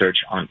the research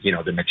on,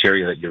 the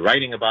material that you're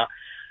writing about.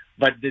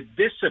 But the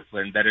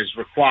discipline that is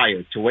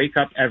required to wake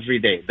up every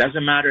day, it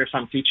doesn't matter if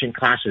I'm teaching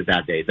classes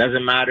that day. It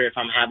doesn't matter if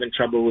I'm having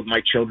trouble with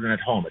my children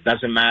at home. It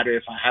doesn't matter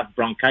if I have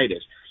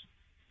bronchitis.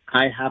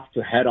 I have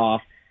to head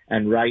off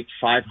and write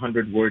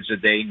 500 words a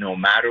day, no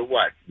matter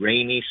what.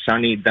 Rainy,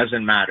 sunny,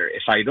 doesn't matter.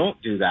 If I don't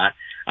do that,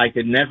 I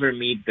could never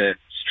meet the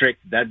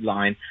strict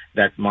deadline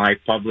that my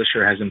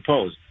publisher has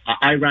imposed.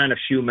 I ran a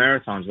few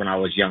marathons when I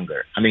was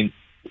younger. I mean,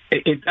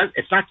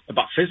 it's not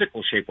about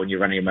physical shape when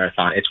you're running a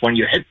marathon. It's when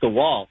you hit the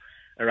wall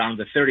around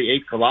the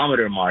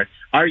 38-kilometer mark,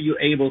 are you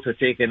able to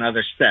take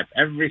another step?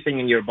 Everything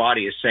in your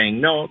body is saying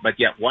no, but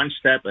yet one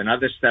step,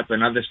 another step,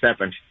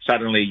 and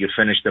suddenly you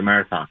finish the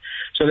marathon.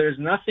 So there's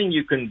nothing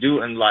you can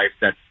do in life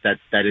that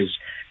is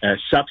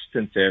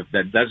substantive,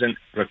 that doesn't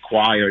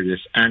require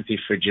this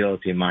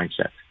anti-fragility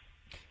mindset.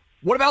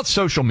 What about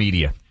social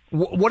media?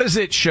 What does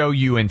it show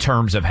you in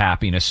terms of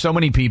happiness? So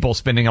many people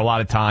spending a lot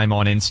of time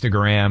on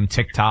Instagram,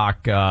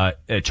 TikTok,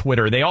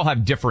 Twitter. They all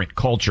have different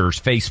cultures,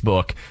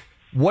 Facebook.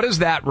 What does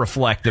that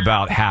reflect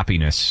about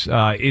happiness?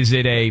 Is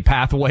it a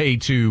pathway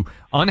to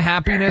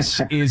unhappiness?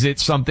 Is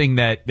it something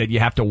that you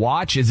have to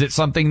watch? Is it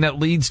something that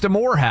leads to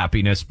more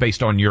happiness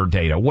based on your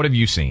data? What have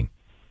you seen?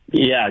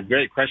 Yeah,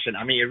 great question.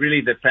 I mean, it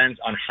really depends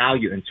on how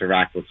you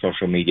interact with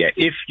social media.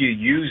 If you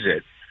use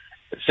it,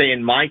 say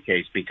in my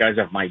case, because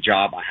of my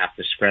job, I have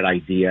to spread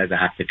ideas, I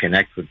have to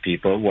connect with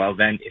people. Well,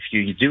 then if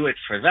you do it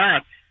for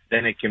that,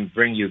 then it can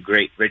bring you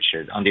great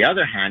riches. On the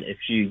other hand, if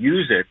you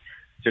use it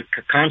to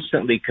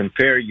constantly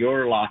compare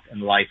your lot in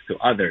life to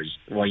others.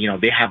 Well,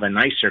 they have a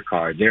nicer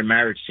car. Their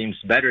marriage seems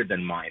better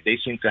than mine. They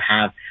seem to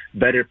have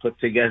better put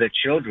together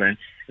children.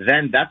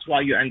 Then that's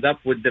why you end up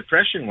with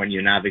depression when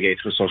you navigate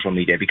through social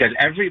media, because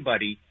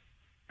everybody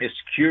is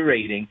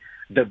curating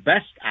the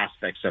best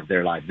aspects of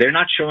their life. They're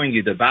not showing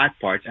you the bad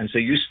parts. And so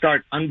you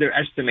start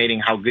underestimating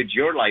how good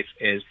your life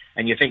is,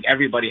 and you think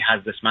everybody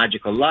has this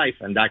magical life,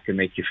 and that can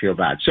make you feel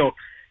bad. So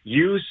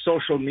use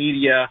social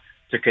media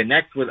to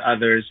connect with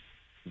others,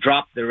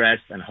 drop the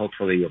rest, and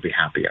hopefully you'll be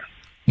happier.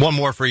 One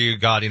more for you,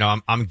 God.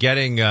 I'm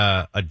getting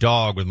a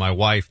dog with my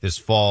wife this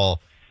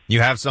fall. You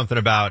have something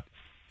about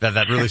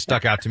that really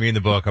stuck out to me in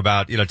the book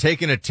about,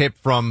 taking a tip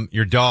from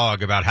your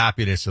dog about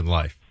happiness in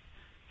life.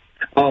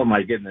 Oh,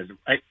 my goodness.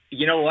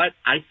 You know what?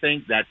 I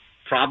think that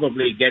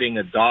probably getting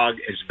a dog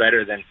is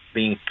better than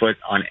being put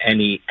on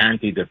any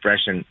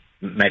antidepressant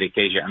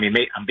medication. I mean,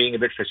 I'm being a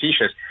bit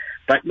facetious,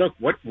 but look,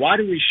 why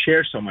do we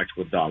share so much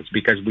with dogs?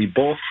 Because we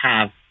both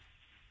have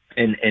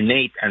an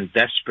innate and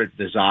desperate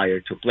desire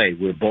to play.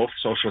 We're both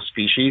social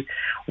species.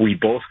 We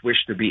both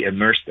wish to be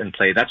immersed in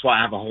play. That's why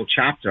I have a whole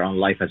chapter on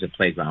life as a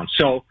playground.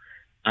 So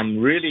I'm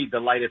really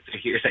delighted to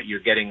hear that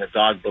you're getting a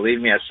dog. Believe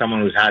me, as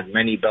someone who's had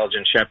many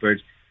Belgian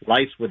Shepherds,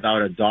 life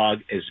without a dog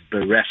is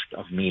bereft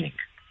of meaning.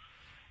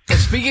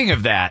 Speaking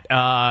of that,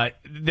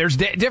 there's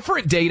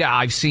different data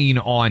I've seen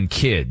on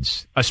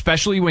kids,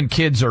 especially when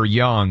kids are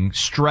young.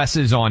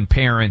 Stresses on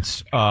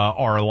parents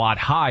are a lot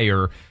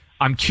higher.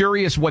 I'm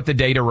curious what the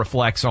data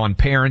reflects on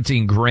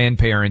parenting,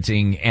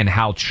 grandparenting, and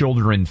how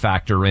children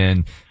factor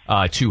in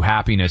to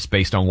happiness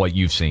based on what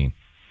you've seen.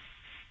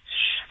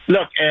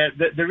 Look,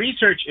 the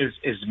research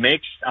is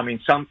mixed. I mean,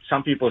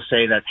 some people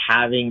say that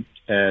having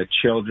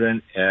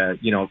children,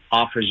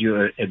 offers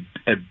you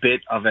a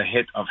bit of a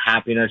hit of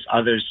happiness.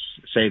 Others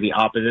say the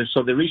opposite.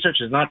 So the research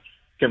is not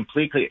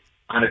completely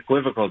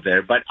unequivocal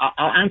there, but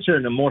I'll answer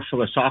in a more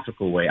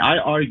philosophical way. I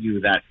argue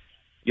that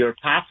your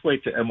pathway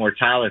to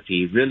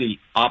immortality really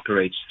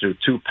operates through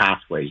two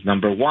pathways.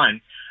 Number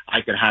one, I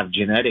could have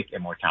genetic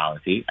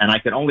immortality, and I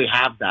can only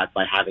have that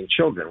by having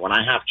children. When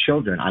I have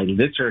children, I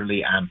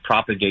literally am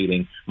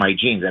propagating my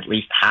genes, at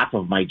least half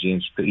of my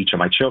genes, to each of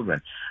my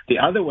children. The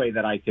other way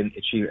that I can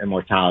achieve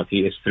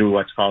immortality is through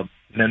what's called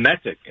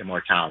mimetic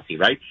immortality,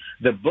 right?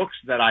 The books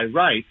that I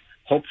write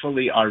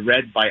hopefully are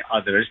read by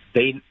others.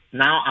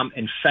 Now I'm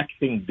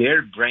infecting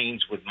their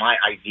brains with my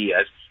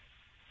ideas.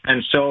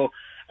 And so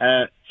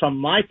from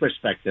my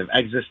perspective,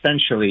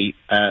 existentially,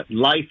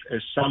 life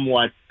is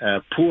somewhat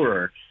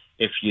poorer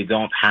if you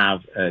don't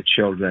have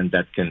children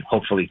that can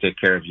hopefully take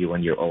care of you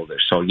when you're older.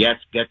 So yes,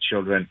 get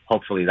children.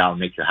 Hopefully that'll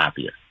make you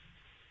happier.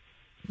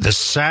 The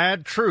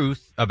sad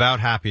truth about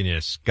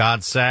happiness.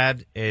 God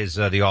Sad is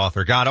the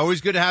author. God,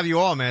 always good to have you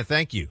all, man.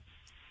 Thank you.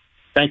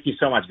 Thank you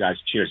so much, guys.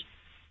 Cheers.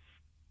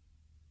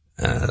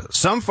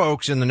 Some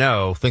folks in the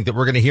know think that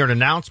we're going to hear an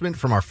announcement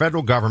from our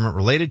federal government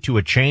related to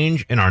a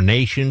change in our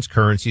nation's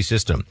currency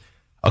system.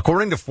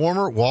 According to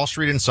former Wall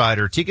Street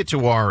insider Teeka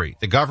Tiwari,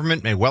 the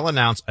government may well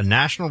announce a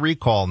national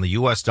recall in the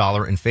U.S.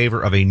 dollar in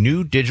favor of a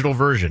new digital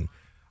version.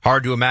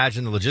 Hard to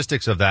imagine the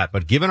logistics of that,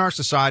 but given our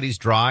society's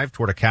drive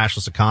toward a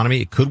cashless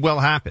economy, it could well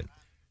happen.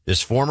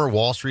 This former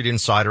Wall Street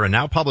insider and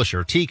now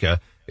publisher, Teeka,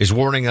 is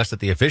warning us that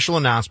the official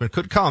announcement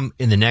could come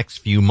in the next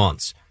few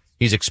months.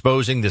 He's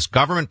exposing this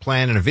government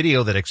plan in a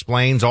video that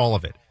explains all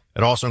of it.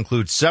 It also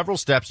includes several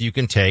steps you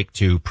can take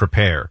to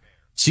prepare.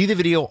 See the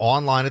video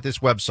online at this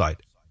website,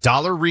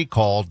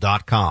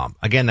 dollarrecall.com.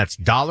 Again, that's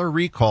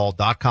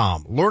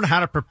dollarrecall.com. Learn how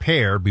to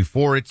prepare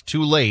before it's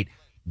too late.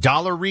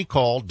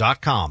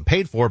 dollarrecall.com.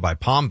 Paid for by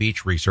Palm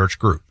Beach Research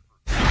Group.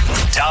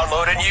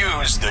 Download and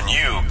use the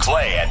new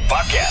Clay and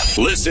Buck app.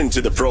 Listen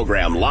to the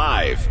program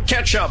live.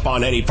 Catch up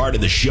on any part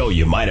of the show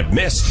you might have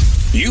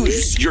missed.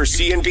 Use your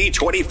C&B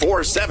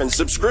 24/7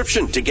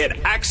 subscription to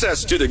get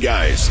access to the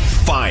guys.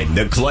 Find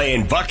the Clay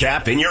and Buck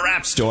app in your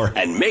app store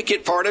and make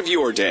it part of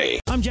your day.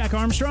 I'm Jack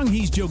Armstrong.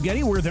 He's Joe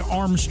Getty. We're the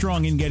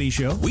Armstrong and Getty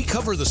Show. We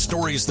cover the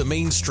stories the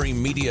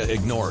mainstream media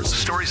ignores.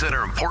 Stories that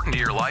are important to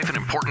your life and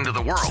important to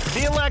the world.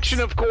 The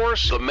election, of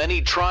course. The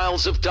many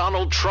trials of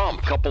Donald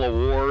Trump. Couple of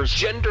wars.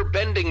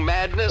 Gender-bending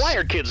madness. Why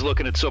are kids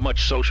looking at so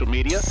much social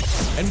media?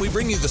 And we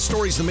bring you the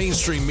stories the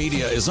mainstream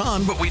media is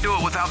on, but we do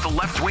it without the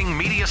left-wing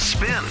media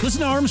spin.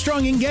 Listen to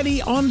Armstrong and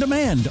Getty on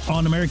demand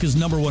on America's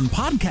 #1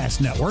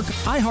 podcast network,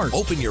 iHeart.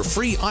 Open your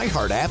free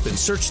iHeart app and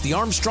search the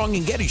Armstrong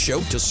and Getty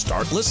Show to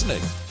start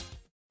listening.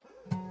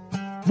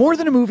 More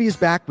Than a Movie is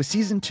back with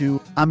Season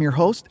 2. I'm your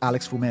host,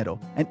 Alex Fumero,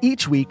 and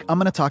each week I'm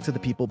going to talk to the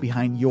people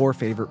behind your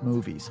favorite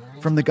movies.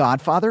 From The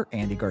Godfather,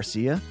 Andy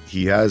Garcia.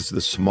 He has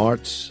the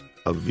smarts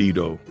of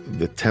Vito,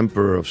 the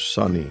temper of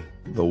Sonny,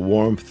 the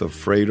warmth of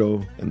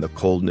Fredo, and the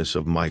coldness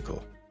of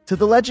Michael. To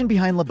the legend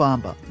behind La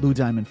Bamba, Lou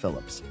Diamond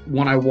Phillips.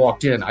 When I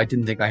walked in, I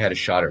didn't think I had a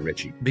shot at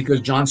Richie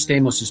because John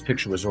Stamos'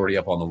 picture was already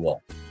up on the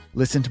wall.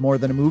 Listen to More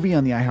Than a Movie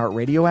on the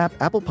iHeartRadio app,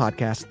 Apple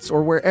Podcasts,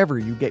 or wherever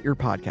you get your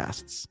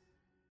podcasts.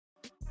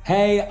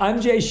 Hey,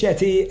 I'm Jay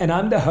Shetty, and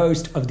I'm the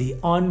host of the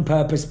On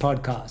Purpose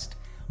podcast.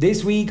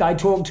 This week, I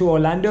talked to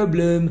Orlando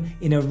Bloom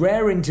in a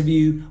rare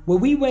interview where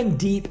we went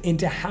deep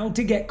into how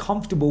to get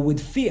comfortable with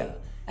fear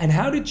and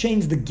how to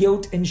change the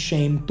guilt and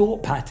shame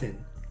thought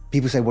pattern.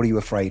 People say, what are you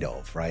afraid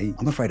of, right?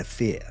 I'm afraid of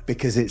fear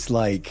because it's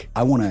like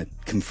I want to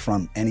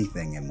confront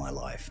anything in my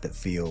life that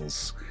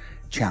feels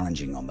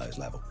challenging on those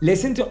levels.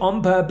 Listen to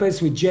On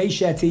Purpose with Jay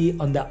Shetty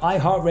on the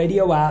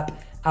iHeartRadio app,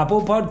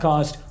 Apple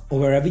Podcast, or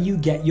wherever you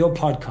get your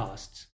podcasts.